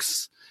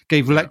talks,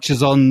 gave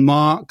lectures on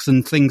Marx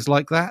and things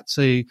like that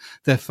to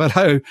their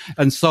fellow,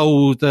 and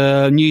sold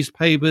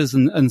newspapers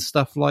and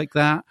stuff like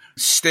that.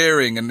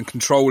 Steering and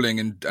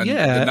controlling and the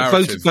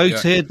narrative.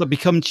 Voted, but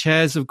become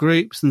chairs of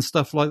groups and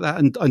stuff like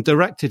that, and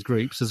directed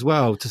groups as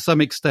well to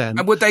some extent.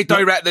 And would they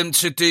direct them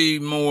to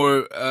do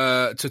more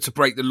to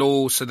break the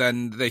law so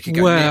then they could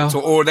get nipped,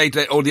 or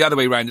the other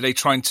way around? Are they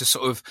trying to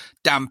sort of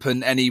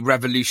dampen any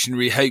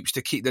revolutionary hopes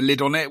to keep the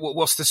lid on it?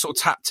 What's the sort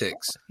of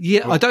tactics?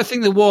 I don't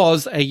think there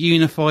was a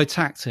unified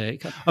tactic.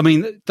 I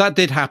mean, that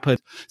did happen.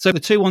 So the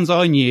two ones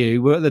I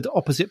knew were at the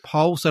opposite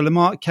pole. So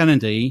Lamarck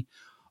Kennedy,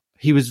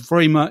 he was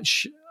very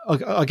much,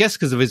 I guess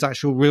because of his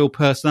actual real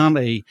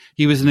personality,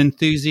 he was an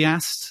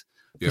enthusiast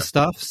for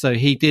stuff. So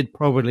he did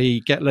probably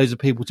get loads of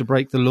people to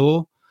break the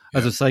law,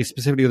 as I say,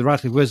 specifically with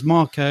Radcliffe. Whereas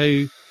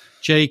Marco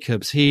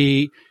Jacobs,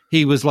 he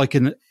was like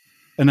an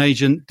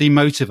agent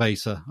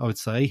demotivator, I would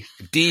say.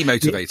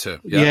 Demotivator?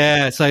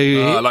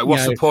 So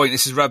what's the point?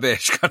 This is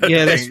rubbish. Kind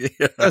of thing.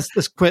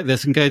 Let's quit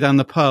this and go down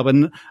the pub.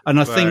 And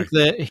I think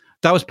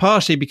that was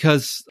partially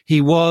because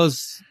he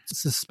was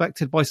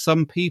suspected by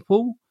some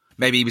people.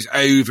 Maybe he was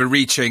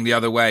overreaching the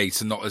other way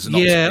to not as an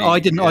I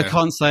didn't. I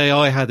can't say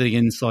I had any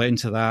insight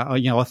into that.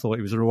 I thought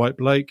he was a right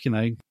bloke.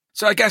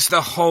 So I guess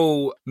the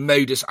whole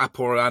modus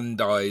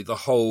operandi, the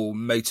whole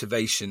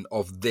motivation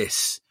of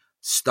this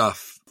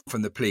stuff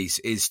from the police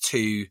is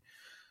to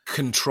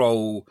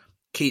control,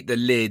 keep the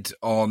lid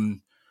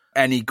on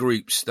any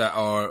groups that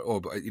are,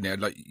 or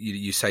like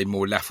you say,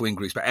 more left-wing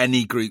groups, but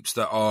any groups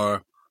that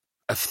are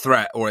a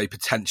threat or a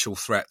potential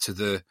threat to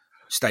the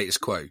status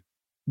quo.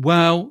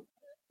 Well,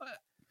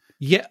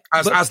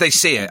 as they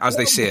see it. I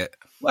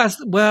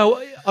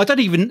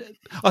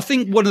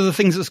think one of the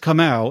things that's come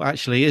out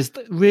actually is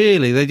that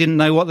really they didn't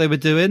know what they were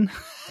doing.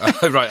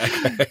 Right.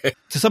 Okay.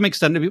 To some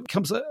extent, it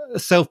becomes a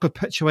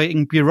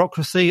self-perpetuating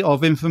bureaucracy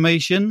of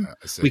information.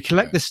 We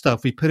collect this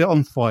stuff, we put it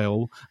on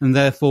file, and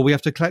therefore we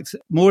have to collect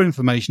more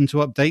information to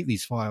update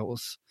these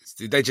files.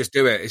 They just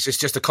do it. It's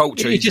just a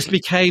culture. It just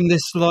became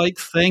this like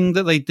thing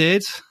that they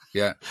did.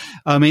 Yeah.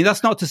 I mean,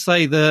 that's not to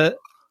say that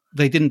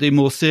they didn't do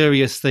more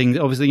serious things.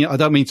 Obviously, I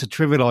don't mean to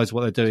trivialise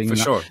what they're doing. For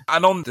sure.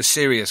 And on the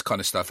serious kind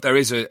of stuff, there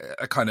is a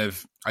kind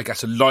of, I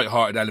guess, a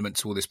light-hearted element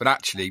to all this. But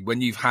actually, when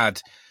you've had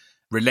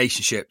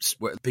relationships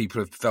where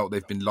people have felt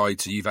they've been lied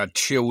to, you've had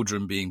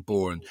children being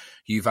born,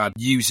 you've had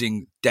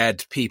using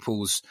dead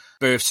people's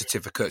birth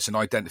certificates and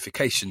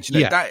identifications.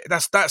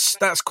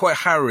 That's quite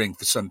harrowing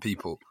for some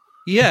people.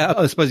 Yeah,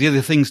 I suppose the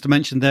other things to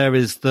mention there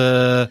is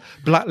the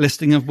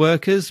blacklisting of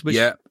workers,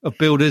 of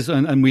builders,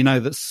 and we know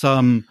that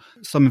some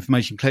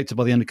information collected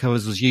by the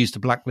undercovers was used to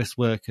blacklist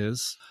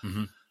workers.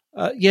 Mm-hmm.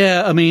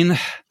 I mean,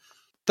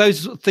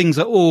 those things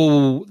are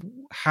all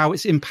how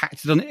it's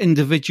impacted on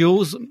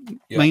individuals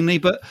mainly,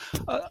 but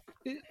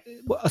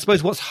I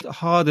suppose what's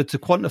harder to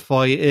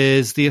quantify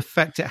is the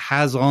effect it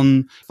has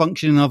on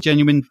functioning of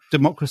genuine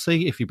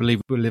democracy, if you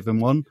believe we live in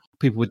one.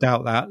 People would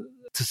doubt that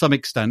to some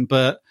extent,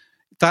 but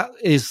that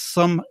is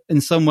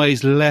in some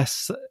ways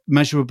less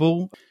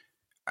measurable.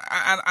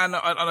 And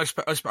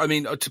I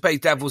mean, to play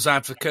devil's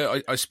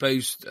advocate, I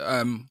suppose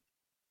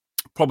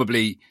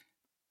probably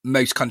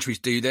most countries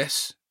do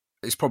this.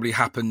 It's probably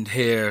happened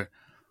here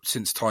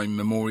since time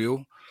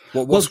memorial.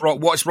 What's wrong?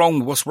 What's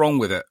wrong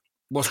with it?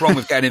 What's wrong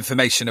with getting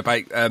information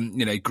about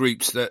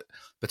groups that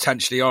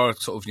potentially are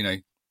sort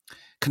of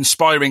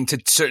conspiring to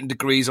certain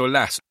degrees or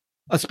less?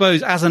 I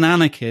suppose as an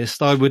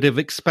anarchist, I would have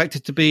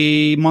expected to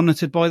be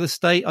monitored by the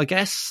state, I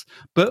guess.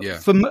 But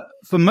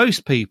for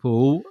most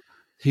people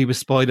who were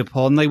spied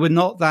upon, they were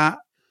not that.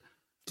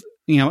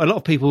 A lot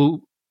of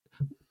people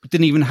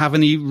didn't even have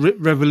any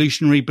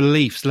revolutionary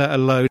beliefs, let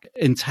alone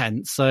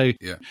intent. So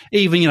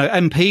even,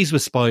 MPs were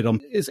spied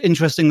on. It's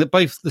interesting that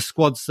both the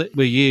squads that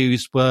were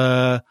used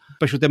were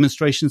Special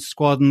Demonstrations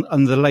Squad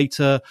and the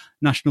later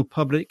National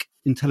Public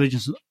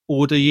Intelligence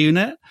Order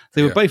Unit.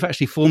 They were both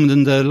actually formed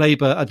under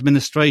Labour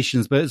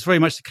administrations, but it's very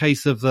much the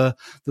case of the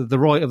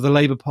right of the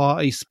Labour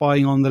Party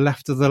spying on the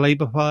left of the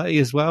Labour Party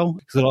as well,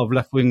 because a lot of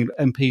left-wing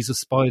MPs are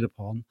spied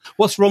upon.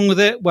 What's wrong with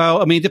it?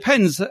 Well, I mean, it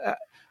depends.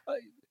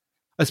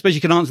 I suppose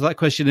you can answer that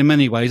question in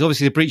many ways.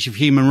 Obviously, the breach of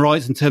human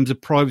rights in terms of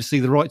privacy,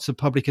 the rights of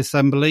public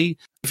assembly.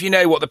 If you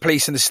know what the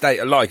police and the state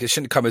are like, it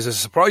shouldn't come as a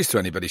surprise to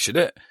anybody, should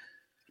it?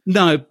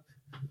 No,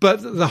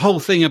 but the whole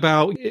thing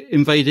about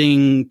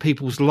invading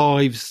people's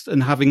lives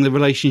and having the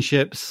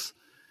relationships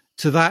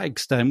to that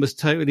extent was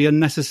totally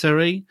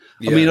unnecessary.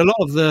 Yeah. I mean, a lot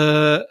of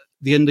the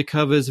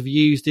undercovers have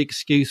used the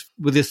excuse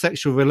with their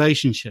sexual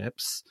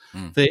relationships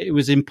that it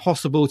was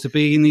impossible to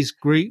be in these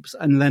groups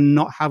and then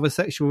not have a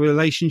sexual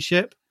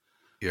relationship.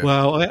 Yeah.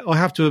 Well, I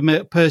have to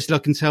admit, personally,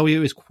 I can tell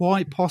you it's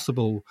quite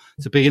possible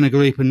to be in a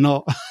group and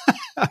not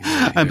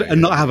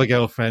and not have a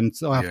girlfriend.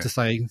 I have to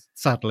say,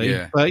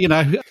 sadly, but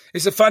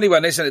it's a funny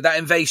one, isn't it? That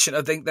invasion.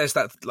 I think there's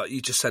that, like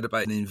you just said,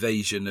 about an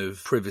invasion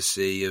of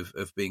privacy,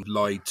 of being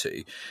lied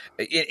to,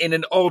 in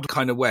an odd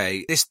kind of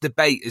way. This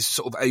debate is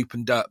sort of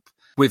opened up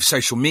with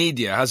social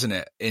media, hasn't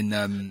it?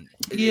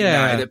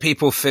 That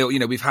people feel,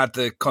 we've had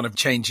the kind of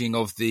changing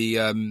of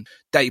the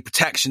data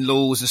protection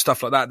laws and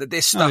stuff like that. That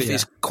this stuff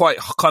is quite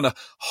kind of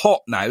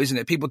hot now, isn't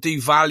it? People do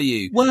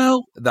value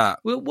that.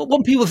 Well,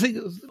 what people think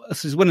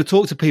is when I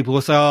talk to people, I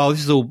say, "Oh,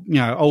 this is all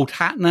old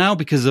hat now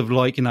because of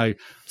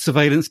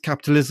surveillance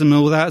capitalism and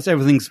all that. So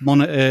everything's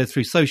monitored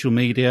through social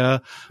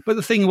media." But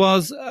the thing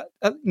was,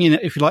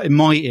 if you like, in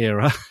my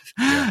era.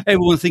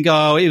 Everyone think,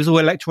 it was all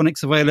electronic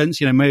surveillance,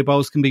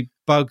 mobiles can be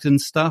bugged and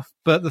stuff.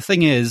 But the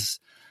thing is,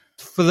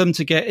 for them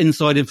to get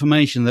inside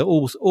information, they're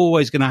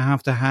always going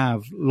to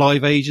have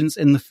live agents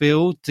in the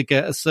field to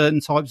get certain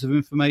types of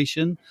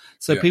information.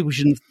 So people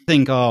shouldn't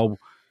think,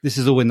 this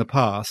is all in the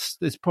past.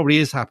 This probably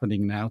is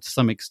happening now to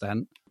some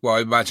extent. Well,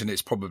 I imagine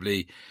it's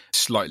probably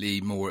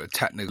slightly more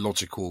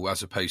technological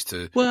as opposed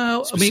to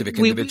specific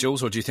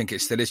individuals, or do you think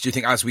it still is? Do you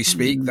think as we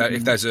speak that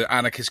if there's an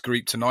anarchist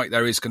group tonight,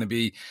 there is going to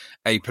be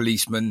a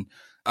policeman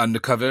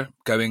undercover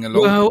going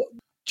along? Well,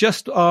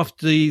 just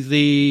after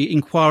the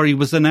inquiry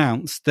was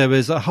announced, there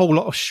was a whole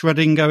lot of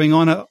shredding going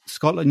on at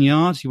Scotland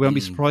Yard. You won't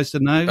be surprised to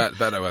know. Bet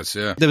there was,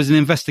 yeah. There was an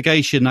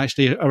investigation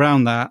actually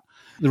around that.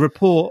 The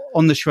report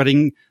on the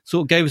shredding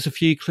sort of gave us a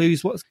few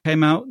clues what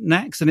came out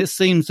next, and it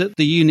seems that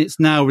the units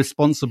now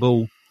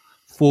responsible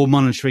for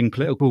monitoring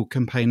political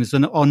campaigners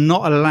and are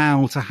not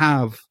allowed to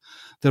have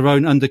their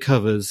own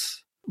undercovers.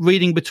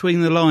 Reading between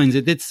the lines,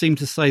 it did seem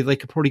to say they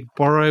could probably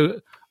borrow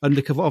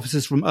undercover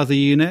officers from other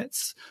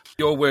units.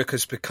 Your work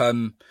has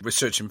become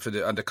researching for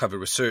the undercover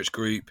research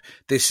group.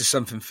 This is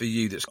something for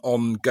you that's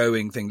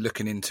ongoing thing,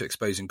 looking into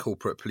exposing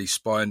corporate police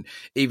spying,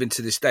 even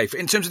to this day.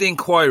 In terms of the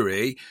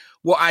inquiry,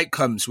 what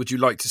outcomes would you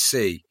like to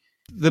see?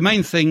 The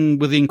main thing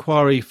with the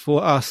inquiry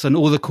for us and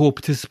all the core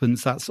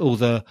participants, that's all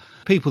the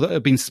people that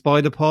have been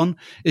spied upon,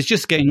 is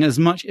just getting as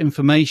much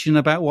information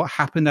about what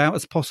happened out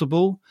as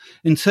possible.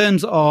 In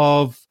terms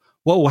of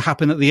what will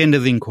happen at the end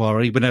of the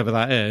inquiry, whenever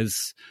that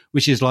is,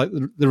 which is like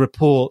the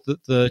report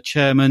that the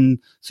chairman,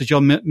 Sir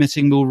John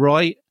Mitting, will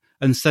write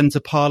and send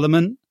to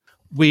Parliament,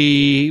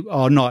 we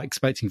are not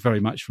expecting very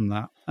much from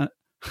that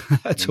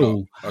at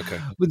all. Okay.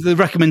 With the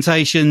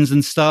recommendations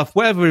and stuff,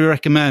 whatever he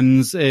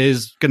recommends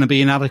is going to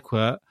be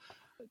inadequate.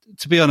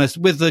 To be honest,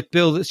 with the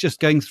bill that's just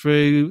going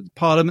through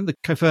Parliament, the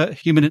Covert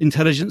Human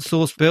Intelligence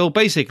Source Bill,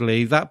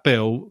 basically that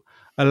bill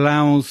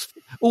allows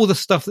all the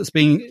stuff that's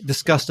being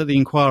discussed at the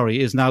inquiry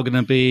is now going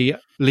to be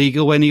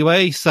legal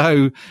anyway.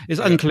 So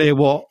it's unclear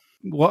what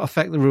what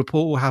effect the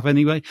report will have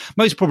anyway.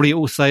 Most probably it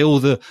will say all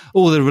the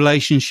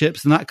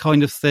relationships and that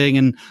kind of thing,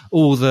 and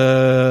all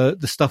the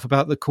stuff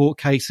about the court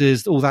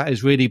cases, all that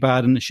is really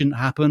bad and it shouldn't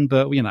happen.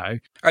 But,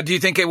 And do you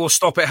think it will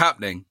stop it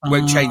happening?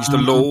 Won't change the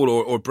law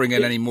or bring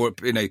in any more,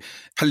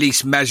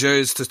 police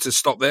measures to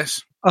stop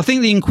this? I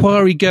think the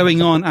inquiry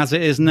going on as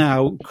it is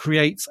now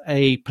creates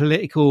a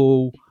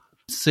political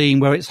scene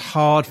where it's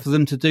hard for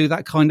them to do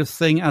that kind of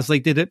thing as they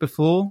did it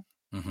before.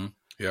 Mm-hmm.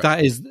 Yeah.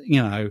 That is,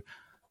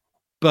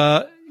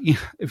 but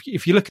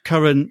if you look at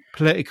current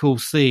political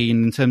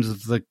scene in terms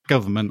of the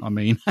government,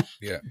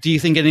 do you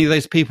think any of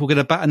those people are going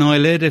to bat an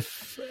eyelid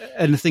if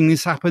anything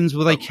this happens?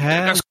 Will they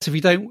care? If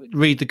you don't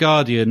read The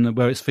Guardian,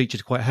 where it's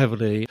featured quite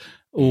heavily,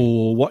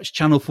 or watch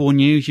Channel 4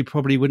 News, you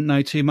probably wouldn't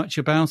know too much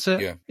about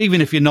it. Yeah.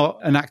 Even if you're not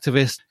an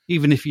activist,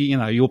 even if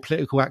your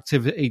political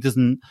activity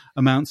doesn't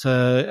amount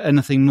to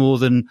anything more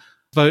than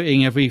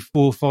voting every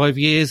 4 or 5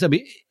 years.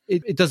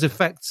 It does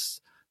affect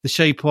the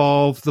shape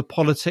of the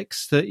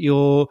politics that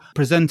you're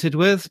presented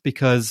with,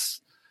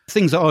 because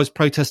things that I was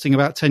protesting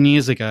about 10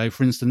 years ago,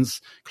 for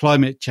instance,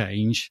 climate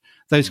change,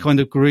 those kind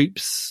of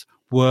groups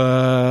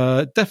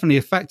were definitely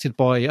affected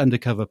by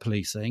undercover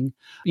policing.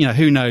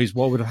 Who knows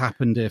what would have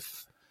happened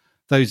if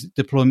those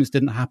deployments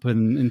didn't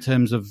happen in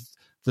terms of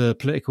the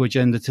political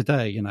agenda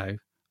today,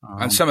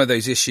 And some of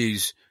those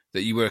issues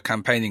that you were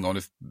campaigning on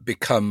have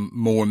become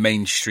more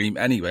mainstream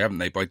anyway, haven't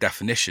they, by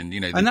definition?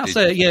 And that's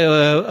it,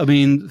 yeah.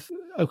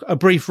 A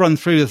brief run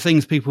through the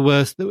things people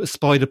that were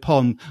spied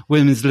upon: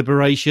 women's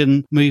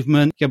liberation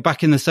movement.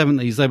 Back in the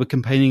 70s, they were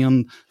campaigning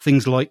on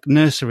things like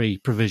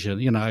nursery provision,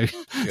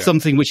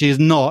 something which is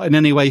not in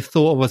any way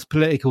thought of as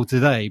political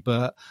today.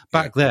 But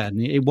back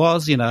then it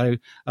was,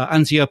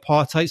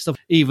 anti-apartheid stuff.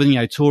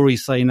 Even,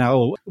 Tories say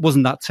now, it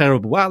wasn't that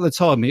terrible. Well, at the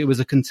time, it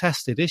was a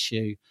contested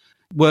issue.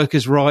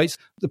 Workers' rights,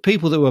 the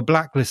people that were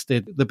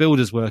blacklisted, the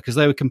builders workers,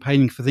 they were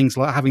campaigning for things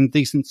like having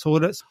decent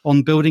toilets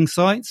on building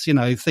sites,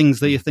 things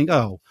that you think,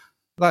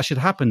 that should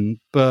happen.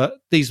 But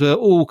these were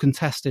all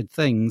contested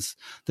things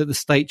that the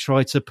state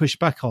tried to push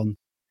back on.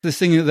 This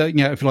thing that,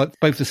 if you like,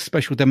 both the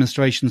Special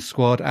Demonstration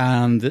Squad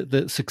and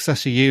the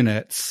successor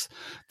units,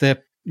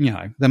 their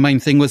main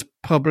thing was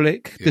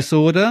public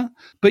disorder.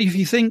 But if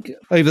you think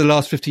over the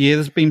last 50 years,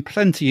 there's been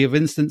plenty of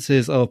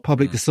instances of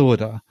public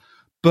disorder,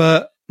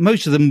 but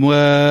most of them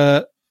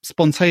were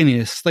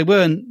spontaneous. They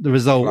weren't the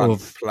result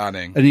of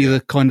planning. Any of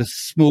the kind of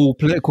small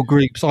political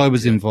groups I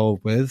was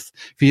involved with.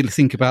 If you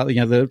think about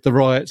the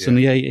riots in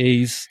the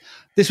 80s,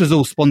 this was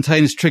all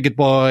spontaneous, triggered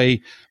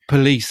by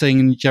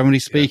policing, generally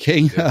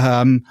speaking,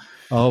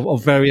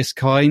 of various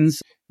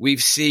kinds.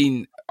 We've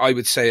seen, I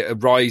would say, a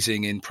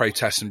rising in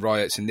protests and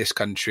riots in this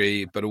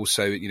country, but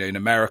also, in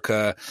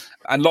America.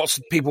 And lots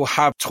of people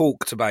have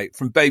talked about,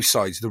 from both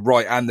sides, the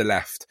right and the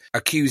left,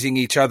 accusing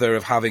each other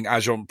of having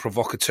agents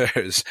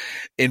provocateurs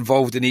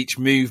involved in each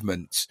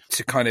movement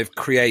to kind of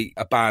create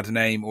a bad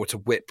name or to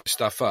whip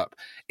stuff up.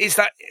 Is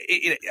that,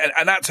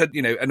 and that's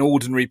an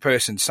ordinary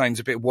person, sounds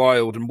a bit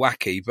wild and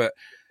wacky, but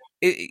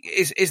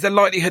is the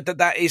likelihood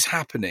that is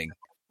happening?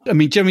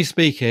 Generally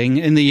speaking,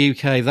 in the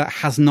UK, that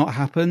has not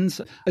happened.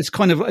 It's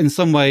kind of, in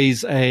some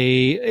ways,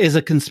 is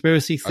a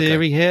conspiracy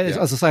theory here. Yeah.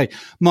 As I say,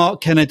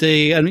 Mark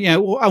Kennedy and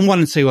and one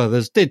and two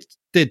others did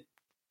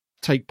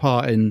take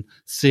part in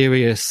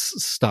serious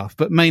stuff,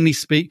 but mainly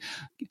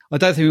I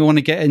don't think we want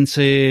to get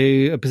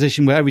into a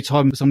position where every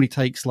time somebody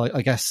takes, like,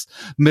 I guess,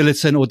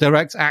 militant or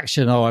direct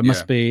action, it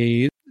must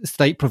be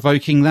state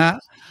provoking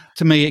that.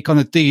 To me, it kind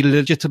of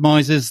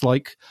delegitimizes,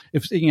 like,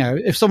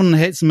 if someone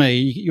hits me,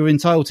 you're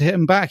entitled to hit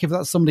them back. If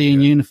that's somebody in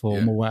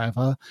uniform or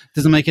whatever, it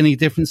doesn't make any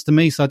difference to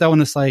me. So I don't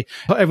want to say,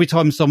 but every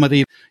time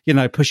somebody,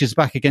 pushes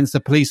back against a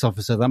police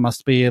officer, that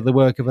must be the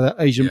work of an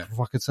agent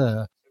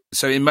provocateur.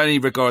 So in many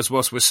regards,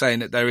 whilst we're saying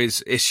that there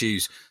is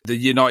issues, the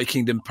United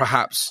Kingdom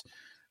perhaps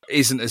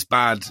isn't as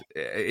bad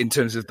in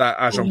terms of that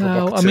agent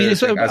provocateur.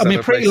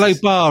 It's pretty low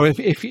bar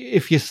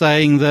if you're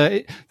saying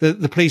that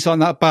the police aren't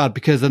that bad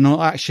because they're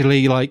not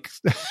actually like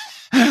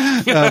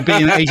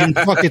being agent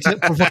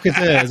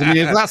provocateurs.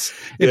 I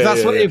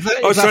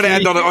was trying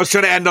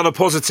to end on a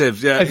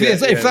positive.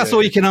 If that's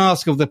all you can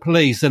ask of the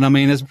police, then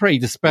it's a pretty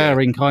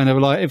despairing kind of,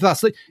 like, if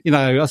that's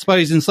I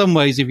suppose in some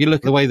ways, if you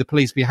look at the way the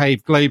police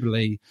behave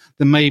globally,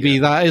 then maybe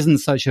that isn't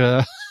such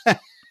a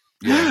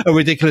a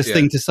ridiculous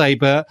thing to say,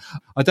 but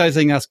I don't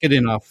think that's good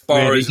enough.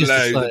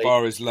 The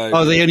bar is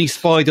low. They only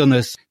spied on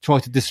us,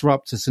 tried to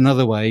disrupt us in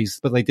other ways,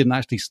 but they didn't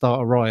actually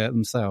start a riot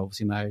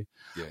themselves,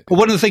 But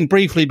one of the things,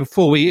 briefly,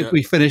 before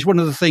we finish, one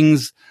of the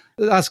things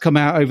that has come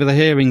out over the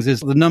hearings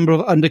is the number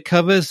of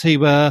undercovers who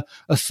were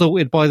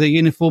assaulted by their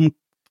uniformed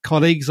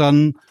colleagues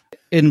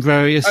in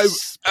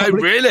various... Oh,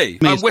 really?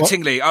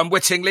 Unwittingly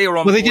or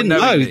on... Well, they didn't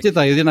know, did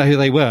they? They didn't know who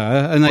they were.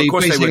 And they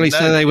basically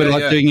said they were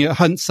doing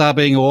hunt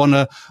sabbing or on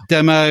a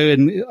demo.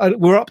 And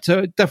we're up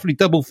to definitely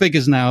double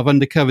figures now of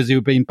undercovers who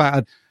have been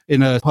battered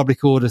in a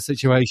public order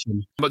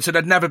situation. But so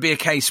there'd never be a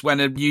case when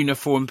a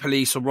uniformed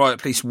police or riot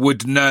police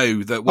would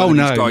know that one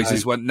of these guys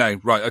is one... No,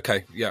 right,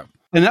 okay, yeah.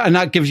 And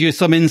that gives you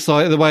some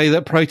insight of the way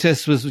that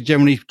protests was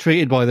generally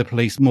treated by the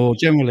police more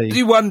generally. Do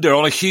you wonder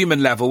on a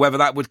human level whether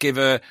that would give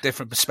a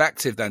different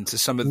perspective then to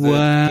some of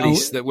the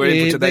police that were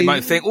able to, they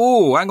might think,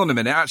 oh, hang on a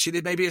minute,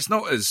 actually, maybe it's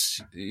not as,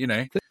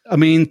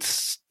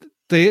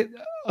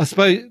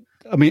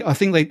 I mean, I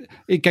think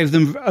it gave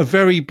them a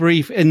very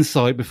brief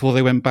insight before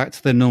they went back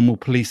to their normal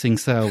policing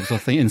selves, I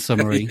think, in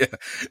summary. Yeah,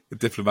 a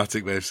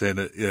diplomatic way of saying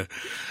it, yeah.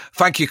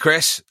 Thank you,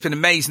 Chris. It's been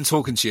amazing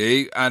talking to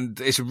you, and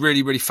it's a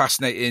really, really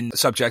fascinating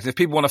subject. If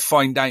people want to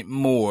find out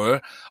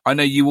more, I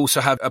know you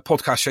also have a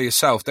podcast show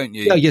yourself, don't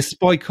you? Yeah,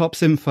 Spy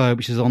Cops Info,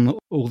 which is on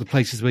all the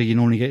places where you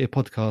normally get your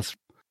podcasts.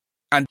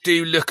 And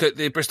do look at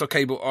the Bristol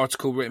Cable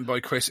article written by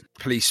Chris,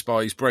 Police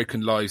Spies,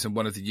 Broken Lives, and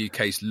one of the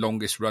UK's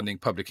longest running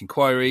public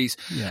inquiries.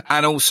 Yeah.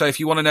 And also, if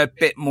you want to know a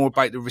bit more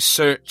about the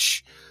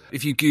research,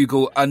 if you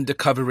Google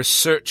Undercover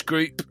Research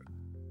Group.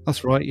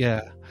 That's right,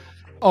 yeah.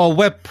 Our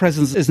web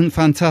presence isn't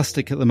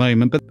fantastic at the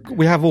moment, but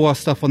we have all our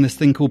stuff on this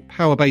thing called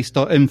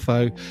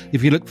powerbase.info.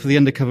 If you look for the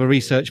Undercover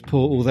Research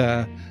portal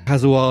there, it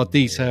has all our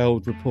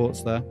detailed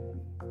reports there.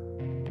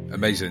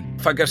 Amazing.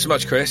 Thank you so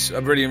much, Chris. I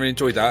really, really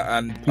enjoyed that,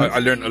 and I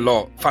learned a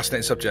lot.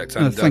 Fascinating subject.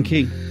 And, thank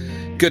you.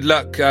 Good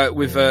luck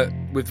with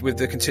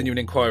the continuing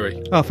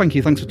inquiry. Oh, thank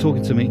you. Thanks for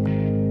talking to me.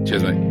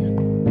 Cheers, mate.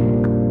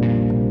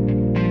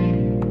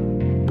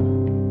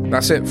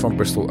 That's it from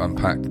Bristol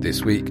Unpacked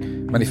this week.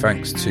 Many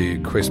thanks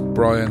to Chris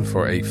Bryan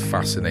for a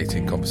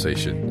fascinating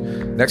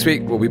conversation. Next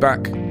week, we'll be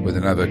back with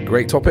another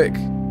great topic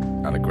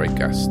and a great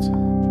guest.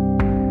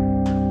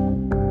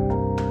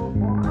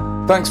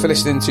 Thanks for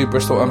listening to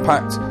Bristol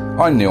Unpacked.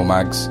 I'm Neil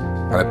Maggs,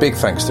 and a big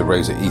thanks to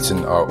Rosa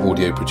Eaton, our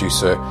audio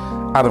producer,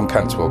 Adam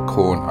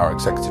Cantwell-Corn, our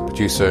executive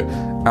producer,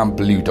 and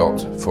Blue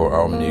Dot for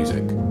our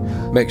music.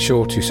 Make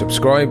sure to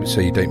subscribe so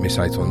you don't miss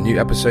out on new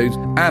episodes,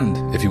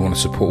 and if you want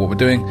to support what we're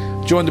doing,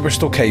 join the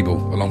Bristol Cable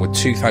along with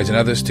 2,000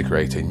 others to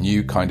create a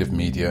new kind of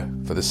media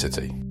for the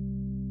city.